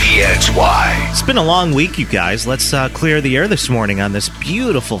 98 PXY. It's been a long week, you guys. Let's clear the air this morning on this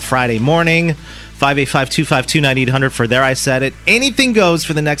beautiful Friday morning. 585-252-9800 for There I Said It. Anything goes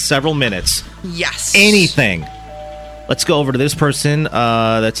for the next several minutes. Yes. Anything. Let's go over to this person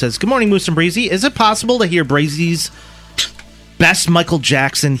that says, good morning, Moose and Breezy. Is it possible to hear Breezy's best Michael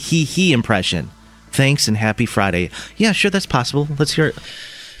Jackson he impression? Thanks and happy Friday. Yeah, sure, that's possible. Let's hear it.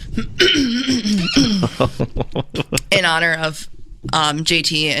 In honor of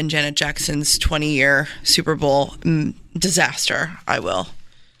JT and Janet Jackson's 20-year Super Bowl disaster, I will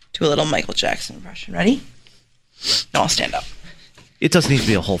do a little Michael Jackson impression. Ready? No, I'll stand up. It doesn't need to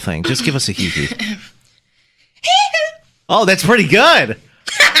be a whole thing. Just give us a hee-hee. Oh, that's pretty good.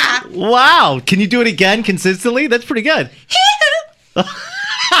 Wow. Can you do it again consistently? That's pretty good.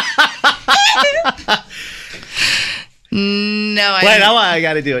 No, Wait, I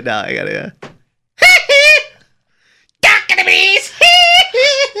gotta do it now. I gotta do it. Talking bees.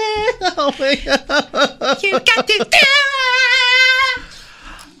 Oh my God. You got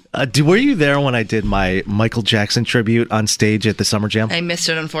to were you there when I did my Michael Jackson tribute on stage at the Summer Jam? I missed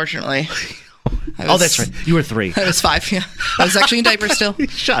it, unfortunately. That's right. You were 3. I was 5, yeah. I was actually in diapers still.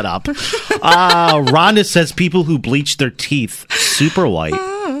 Shut up. Rhonda says people who bleach their teeth super white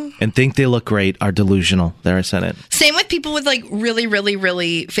and think they look great are delusional. There, I said it. Same with people with like really, really,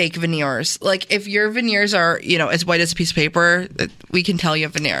 really fake veneers. Like if your veneers are, as white as a piece of paper, we can tell you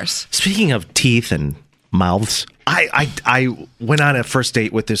have veneers. Speaking of teeth and mouths, I went on a first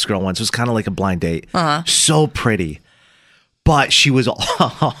date with this girl once. It was kind of like a blind date. So pretty. But she was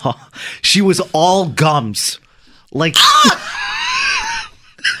all gums. Like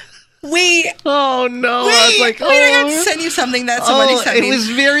Wait. Oh no. Wait, I was like, I got to send you something that somebody sent me. It was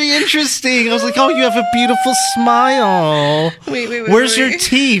very interesting. I was like, oh, you have a beautiful smile. Wait. Where's your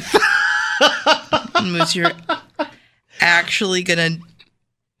teeth? Moose, you're actually gonna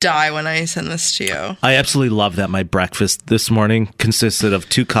die when I send this to you. I absolutely love that my breakfast this morning consisted of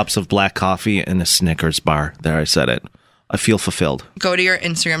 2 cups of black coffee and a Snickers bar. There, I said it. I feel fulfilled. Go to your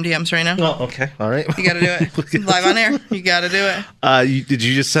Instagram DMs right now. Oh, okay. All right. You got to do it. Live on air. You got to do it. Did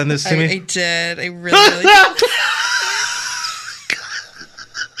you just send this to me? I did. I really did.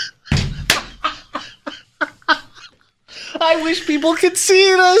 I wish people could see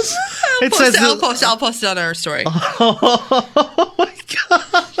this. I'll post it on our story. Oh my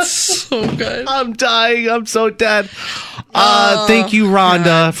God. So good. I'm dying. I'm so dead. Thank you,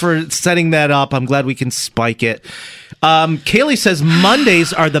 Rhonda, for setting that up. I'm glad we can spike it. Kaylee says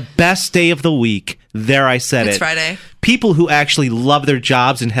Mondays are the best day of the week. There, I said It's it. Friday. People who actually love their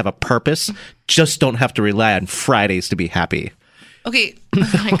jobs and have a purpose just don't have to rely on Fridays to be happy. Okay.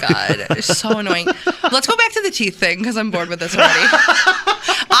 Oh my God. It's so annoying. Let's go back to the teeth thing because I'm bored with this already.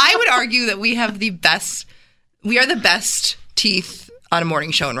 I would argue that we are the best teeth on a morning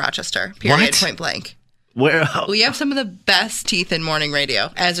show in Rochester. Period. What? Point blank. Where? We have some of the best teeth in morning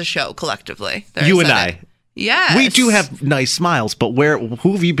radio as a show collectively. You and I. Yes. We do have nice smiles, but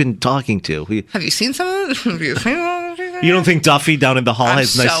who have you been talking to? Have you seen some of them? Have you seen them? You don't think Duffy down in the hall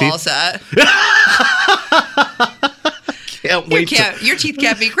has nice teeth? I'm so all set. Can't wait. Your teeth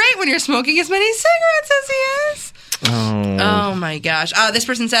can't be great when you're smoking as many cigarettes as he is. Oh my gosh. This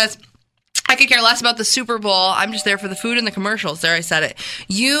person says, I could care less about the Super Bowl. I'm just there for the food and the commercials. There, I said it.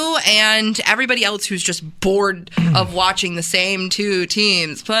 You and everybody else who's just bored of watching the same two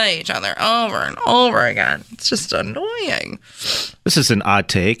teams play each other over and over again. It's just annoying. This is an odd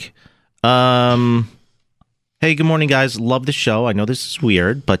take. Hey, good morning, guys. Love the show. I know this is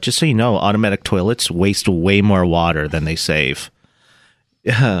weird, but just so you know, automatic toilets waste way more water than they save.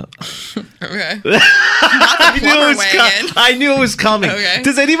 Yeah. Okay. I knew it was coming. Okay.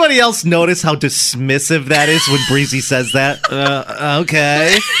 Does anybody else notice how dismissive that is when Breezy says that?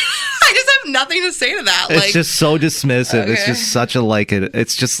 Okay. I just have nothing to say to that. It's just so dismissive. Okay. It's just such a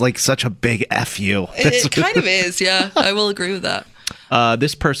it's just like such a big F you. It kind of is, yeah. I will agree with that.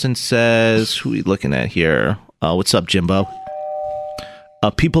 This person says, who are we looking at here? What's up, Jimbo?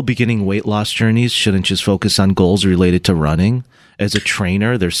 People beginning weight loss journeys shouldn't just focus on goals related to running. As a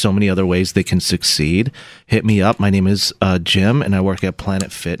trainer, there's so many other ways they can succeed. Hit me up. My name is Jim, and I work at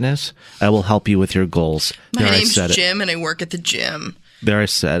Planet Fitness. I will help you with your goals. My name's Jim, and I work at the gym. There, I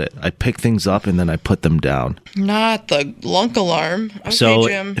said it. I pick things up, and then I put them down. Not the lunk alarm. Okay, so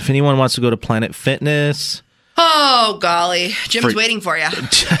Jim. If anyone wants to go to Planet Fitness... Oh, golly. Jim's waiting for you.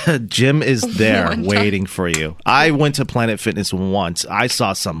 Jim is there waiting for you. I went to Planet Fitness once. I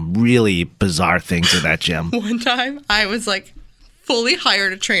saw some really bizarre things in that gym. One time, I was like fully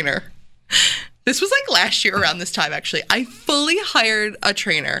hired a trainer. This was like last year around this time, actually. I fully hired a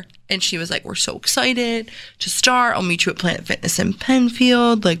trainer. And she was like, we're so excited to start. I'll meet you at Planet Fitness in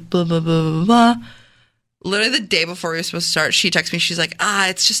Penfield. Like, blah, blah, blah, blah, blah. Literally the day before we were supposed to start, she texted me. She's like,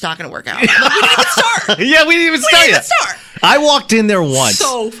 it's just not going to work out. Like, we didn't even start. Yeah, we didn't even start yet. I walked in there once.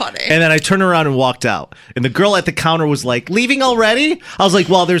 So funny. And then I turned around and walked out. And the girl at the counter was like, leaving already? I was like,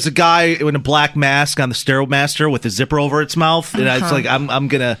 well, there's a guy in a black mask on the Stairmaster with a zipper over its mouth. And I was like, I'm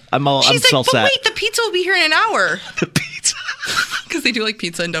She's so like, sad. Wait, the pizza will be here in an hour. The pizza? Because they do like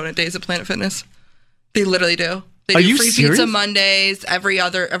pizza and donut days at Planet Fitness. They literally do. They do free pizza Mondays, every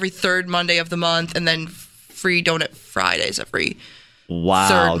third Monday of the month, and then free donut Fridays every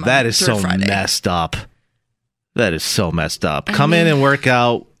that is so Friday. Messed up. That is so messed up. Come in and work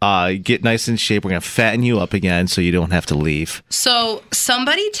out, get nice in shape. We're going to fatten you up again so you don't have to leave. So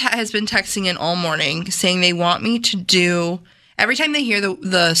somebody has been texting in all morning saying they want me to do, every time they hear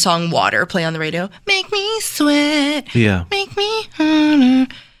the song Water play on the radio, make me sweat, make me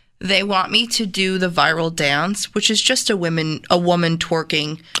harder. They want me to do the viral dance, which is just a woman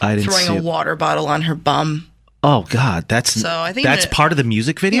twerking, throwing a water bottle on her bum. Oh, God. That's part of the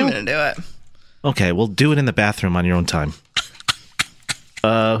music video? I'm going to do it. Okay, we'll do it in the bathroom on your own time.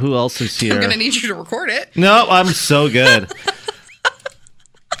 Who else is here? I'm going to need you to record it. No, I'm so good.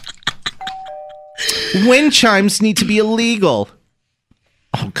 Wind chimes need to be illegal.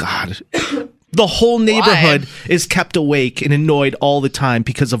 Oh, God. The whole neighborhood is kept awake and annoyed all the time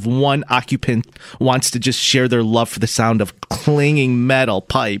because of one occupant wants to just share their love for the sound of clanging metal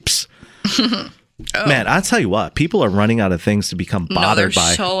pipes. Man, I'll tell you what, people are running out of things to become bothered by.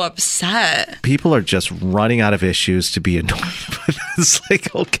 They're so upset. People are just running out of issues to be annoyed. It's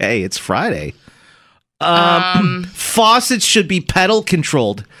like, okay, it's Friday. Faucets should be pedal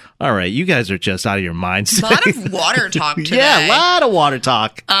controlled. All right, you guys are just out of your minds. A lot of water talk today. Yeah, a lot of water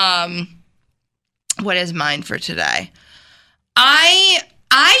talk. What is mine for today? I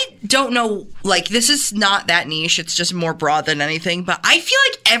don't know, like, this is not that niche. It's just more broad than anything. But I feel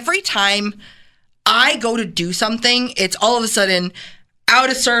like every time I go to do something, it's all of a sudden out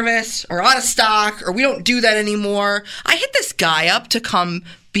of service or out of stock, or we don't do that anymore. I hit this guy up to come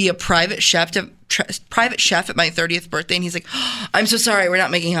be a private chef at my 30th birthday, and he's like, I'm so sorry, we're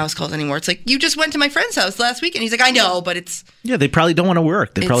not making house calls anymore. It's like, you just went to my friend's house last week, and he's like, I know, but it's... Yeah, they probably don't want to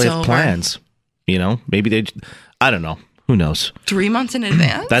work. They probably have plans. You know, maybe I don't know. Who knows? 3 months in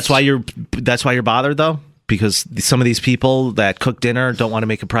advance? That's why you're bothered, though? Because some of these people that cook dinner don't want to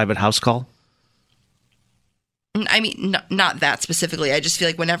make a private house call? I mean, not that specifically. I just feel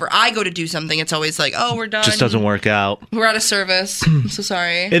like whenever I go to do something, it's always like, oh, we're done. Just doesn't work out. We're out of service. I'm so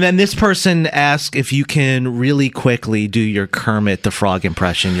sorry. And then this person asked if you can really quickly do your Kermit the Frog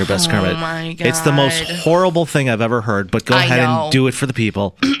impression, your best Kermit. Oh, my God. It's the most horrible thing I've ever heard, but go ahead and do it for the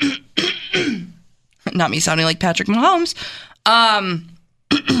people. Not me sounding like Patrick Mahomes.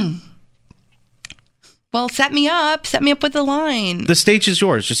 Well, set me up with the line. The stage is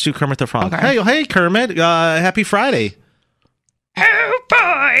yours. Just do Kermit the Frog. Okay. Hey, Kermit. Happy Friday. Oh,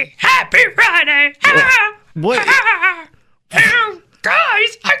 boy. Happy Friday. What? Oh,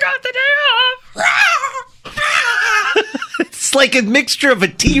 guys, I got the day off. It's like a mixture of a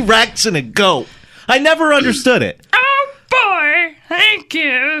T-Rex and a goat. I never understood it. Oh, boy. Thank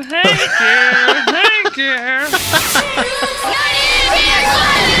you. Thank you.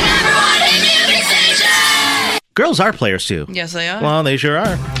 Girls are players, too. Yes, they are. Well, they sure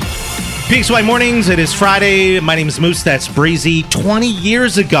are. PXY Mornings, it is Friday. My name is Moose, that's Breezy. 20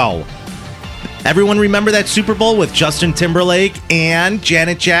 years ago, everyone remember that Super Bowl with Justin Timberlake and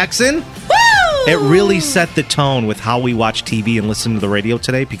Janet Jackson? Woo! It really set the tone with how we watch TV and listen to the radio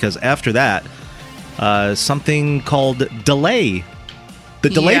today, because after that, something called delay. The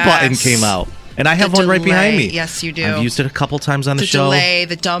delay button came out. And I have one right behind me. Yes, you do. I've used it a couple times on the show. The delay,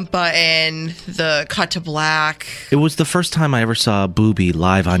 the dump button, the cut to black. It was the first time I ever saw a boobie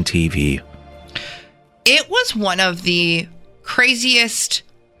live on TV. It was one of the craziest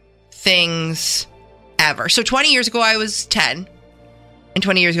things ever. So 20 years ago, I was 10. And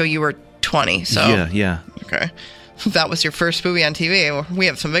 20 years ago, you were 20. So Yeah. Okay. That was your first boobie on TV. We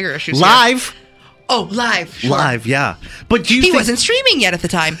have some bigger issues Live? Here. Oh, live. Sure. Live, yeah. But do you He wasn't streaming yet at the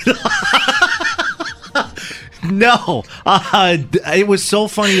time. No. It was so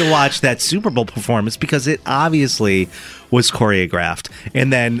funny to watch that Super Bowl performance because it obviously was choreographed.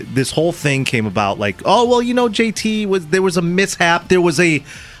 And then this whole thing came about like, oh, well, there was a mishap. There was a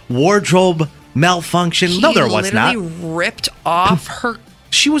wardrobe malfunction. No, there was not. He literally ripped off her.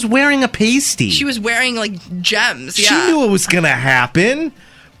 She was wearing a pasty. She was wearing like gems. Yeah. She knew it was going to happen.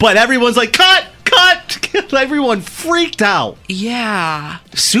 But everyone's like, cut! Everyone freaked out. Yeah.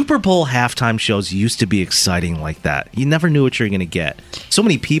 Super Bowl halftime shows used to be exciting like that. You never knew what you were going to get. So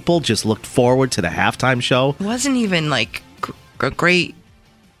many people just looked forward to the halftime show. It wasn't even like a great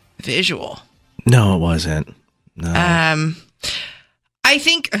visual. No, it wasn't. No. I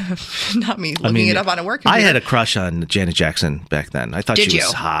think, not me looking it up on a work computer. I had a crush on Janet Jackson back then. I thought she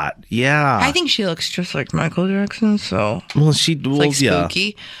was hot. Yeah. I think she looks just like Michael Jackson, so. Well, it's like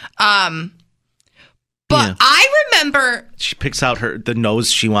spooky. But I remember. She picks out the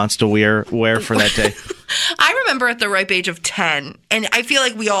nose she wants to wear for that day. I remember at the ripe age of 10, and I feel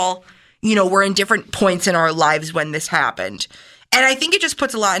like we all, were in different points in our lives when this happened. And I think it just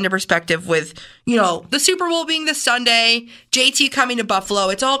puts a lot into perspective with, the Super Bowl being this Sunday, JT coming to Buffalo.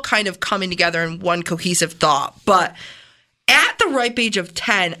 It's all kind of coming together in one cohesive thought. But at the ripe age of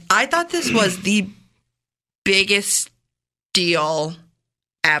 10, I thought this was the biggest deal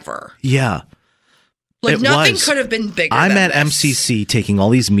ever. Yeah. Like, nothing could have been bigger I'm than at this. MCC taking all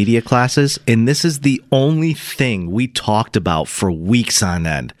these media classes, and this is the only thing we talked about for weeks on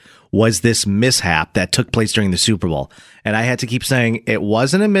end. Was this mishap that took place during the Super Bowl. And I had to keep saying, it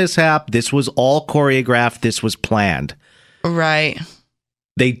wasn't a mishap. This was all choreographed. This was planned. Right.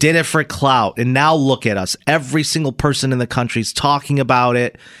 They did it for clout. And now look at us. Every single person in the country is talking about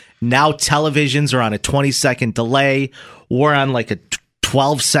it. Now televisions are on a 20-second delay. We're on like a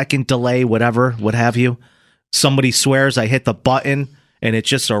 12-second delay, whatever, what have you. Somebody swears I hit the button, and it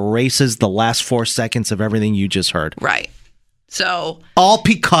just erases the last 4 seconds of everything you just heard. Right. So all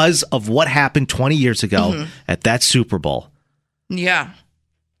because of what happened 20 years ago at that Super Bowl. Yeah.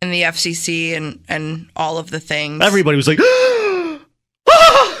 And the FCC and all of the things. Everybody was like,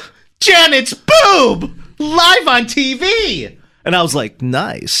 Janet's boob live on TV. And I was like,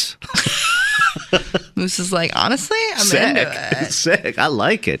 nice. Moose is like, honestly, I'm Sick. into it. Sick. I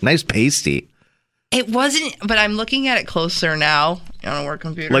like it. Nice pasty. It wasn't, but I'm looking at it closer now on a work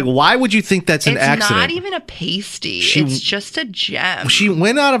computer. Like, why would you think that's an accident? It's not even a pasty. It's just a gem. She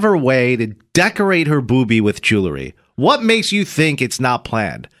went out of her way to decorate her boobie with jewelry. What makes you think it's not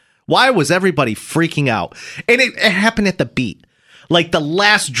planned? Why was everybody freaking out? And it happened at the beat. Like, the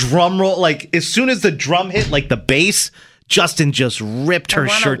last drum roll, like, as soon as the drum hit, like, the bass, Justin just ripped her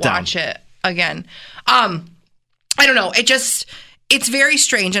shirt down. Watch it again. I don't know. It's very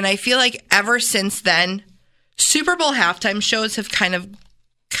strange, and I feel like ever since then, Super Bowl halftime shows have kind of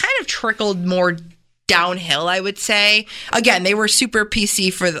trickled more downhill, I would say. Again, they were super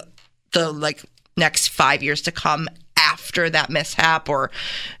PC for the like next 5 years to come after that mishap or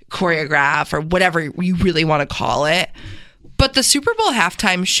choreograph or whatever you really want to call it. But the Super Bowl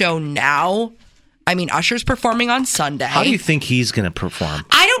halftime show now, I mean, Usher's performing on Sunday. How do you think he's going to perform?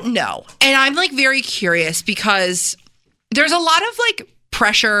 I don't know. And I'm like very curious because there's a lot of like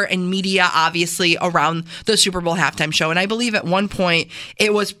pressure and media obviously around the Super Bowl halftime show. And I believe at one point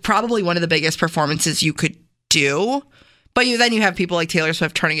it was probably one of the biggest performances you could do. But then you have people like Taylor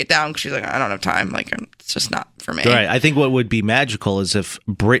Swift turning it down because she's like, I don't have time. Like, it's just not for me. Right. I think what would be magical is if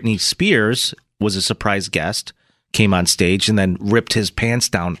Britney Spears was a surprise guest, came on stage, and then ripped his pants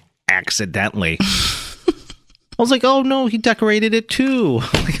down accidentally. I was like, oh no, he decorated it too.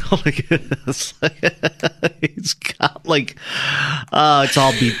 He's got like, it's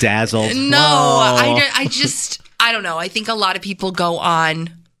all bedazzled. No, oh. I don't know. I think a lot of people go on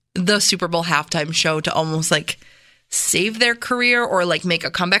the Super Bowl halftime show to almost like save their career or like make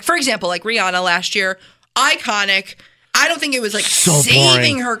a comeback. For example, like Rihanna last year, iconic. I don't think it was like so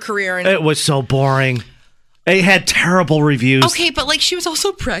saving boring. her career. It was so boring. It had terrible reviews. Okay, but like she was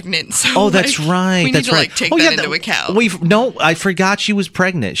also pregnant. So that's right. We that's need to right. like take that into account. No, I forgot she was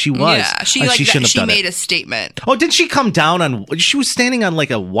pregnant. She was. Yeah, she shouldn't have done made it. a statement. Oh, didn't she come down on? She was standing on like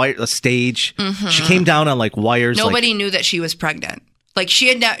a stage. Mm-hmm. She came down on like wires. Nobody knew that she was pregnant. Like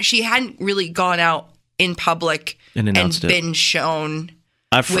she hadn't really gone out in public and been shown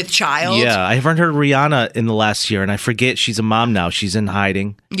with child. Yeah, I haven't heard Rihanna in the last year, and I forget she's a mom now. She's in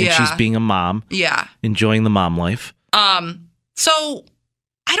hiding. And she's being a mom. Yeah, enjoying the mom life. So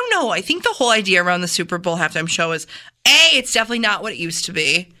I don't know. I think the whole idea around the Super Bowl halftime show is A, it's definitely not what it used to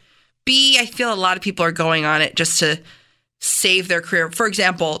be. B, I feel a lot of people are going on it just to save their career. For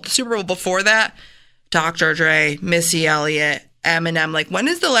example, the Super Bowl before that, Dr. Dre, Missy Elliott, Eminem. Like, when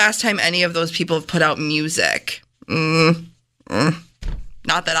is the last time any of those people have put out music? Not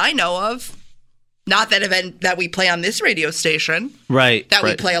that I know of. Not that we play on this radio station. Right.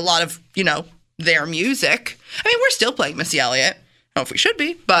 We play a lot of, their music. I mean, we're still playing Missy Elliott. I don't know if we should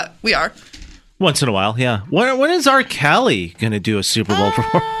be, but we are. Once in a while, yeah. When is R. Kelly going to do a Super Bowl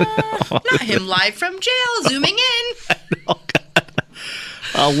performance? Not him live from jail, zooming in. Oh,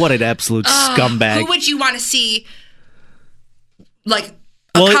 God. What an absolute scumbag. Who would you want to see, like,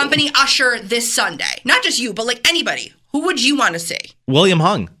 accompany Usher this Sunday? Not just you, but, like, anybody. Who would you want to see? William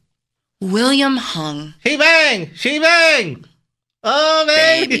Hung. William Hung. He bang! She bang! Oh,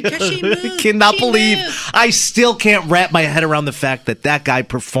 man. Baby, 'cause she moved. Cannot She believe. moved. I still can't wrap my head around the fact that guy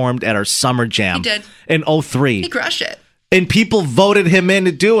performed at our Summer Jam. He did. In 2003. He crushed it. And people voted him in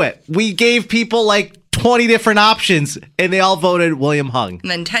to do it. We gave people like 20 different options, and they all voted William Hung. And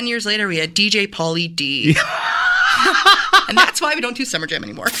then 10 years later, we had DJ Pauly D. And that's why we don't do Summer Jam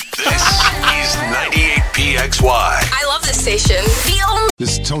anymore. This is 98 PXY. I love this station.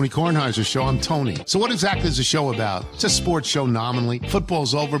 This is Tony Kornheiser's show. I'm Tony. So what exactly is the show about? It's a sports show nominally.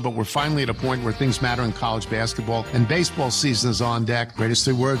 Football's over, but we're finally at a point where things matter in college basketball, and baseball season is on deck. Greatest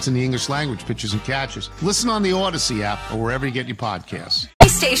 3 words in the English language, pitchers and catchers. Listen on the Odyssey app or wherever you get your podcasts.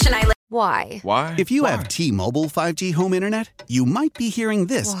 Station I Why? Why? If you have T-Mobile 5G home internet, you might be hearing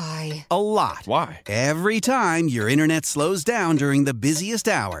this a lot. Why? Every time your internet slows down during the busiest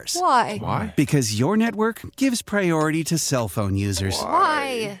hours. Why? Because your network gives priority to cell phone users.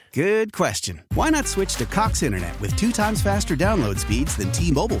 Why? Good question. Why not switch to Cox Internet with 2 times faster download speeds than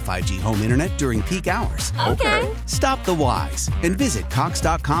T-Mobile 5G home internet during peak hours? Okay. Stop the whys and visit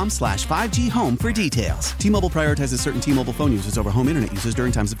cox.com/5G home for details. T-Mobile prioritizes certain T-Mobile phone users over home internet users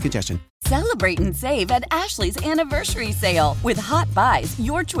during times of congestion. Celebrate and save at Ashley's Anniversary Sale. With Hot Buys,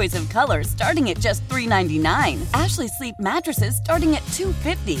 your choice of colors starting at just $3.99. Ashley Sleep mattresses starting at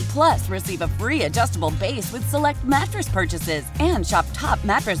 $2.50. Plus, receive a free adjustable base with select mattress purchases. And shop top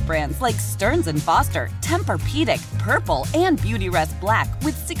mattress brands like Stearns & Foster, Tempur-Pedic, Purple, and Beautyrest Black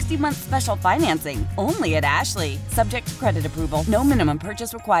with 60-month special financing. Only at Ashley. Subject to credit approval. No minimum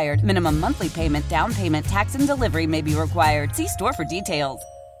purchase required. Minimum monthly payment, down payment, tax, and delivery may be required. See store for details.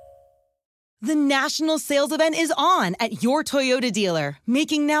 The national sales event is on at your Toyota dealer,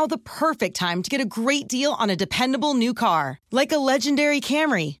 making now the perfect time to get a great deal on a dependable new car. Like a legendary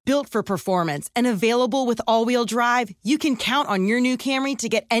Camry, built for performance and available with all-wheel drive, you can count on your new Camry to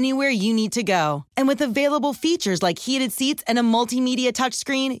get anywhere you need to go. And with available features like heated seats and a multimedia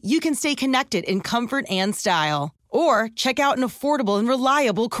touchscreen, you can stay connected in comfort and style. Or check out an affordable and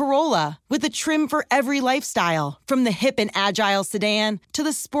reliable Corolla with a trim for every lifestyle. From the hip and agile sedan to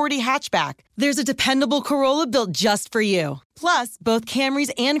the sporty hatchback, there's a dependable Corolla built just for you. Plus, both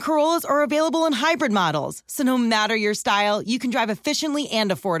Camrys and Corollas are available in hybrid models. So no matter your style, you can drive efficiently and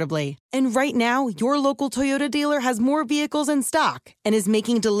affordably. And right now, your local Toyota dealer has more vehicles in stock and is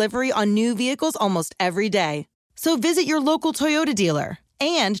making delivery on new vehicles almost every day. So visit your local Toyota dealer.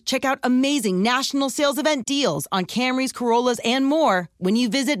 And check out amazing national sales event deals on Camrys, Corollas, and more when you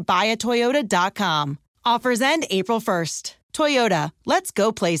visit buyatoyota.com. Offers end April 1st. Toyota, let's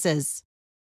go places.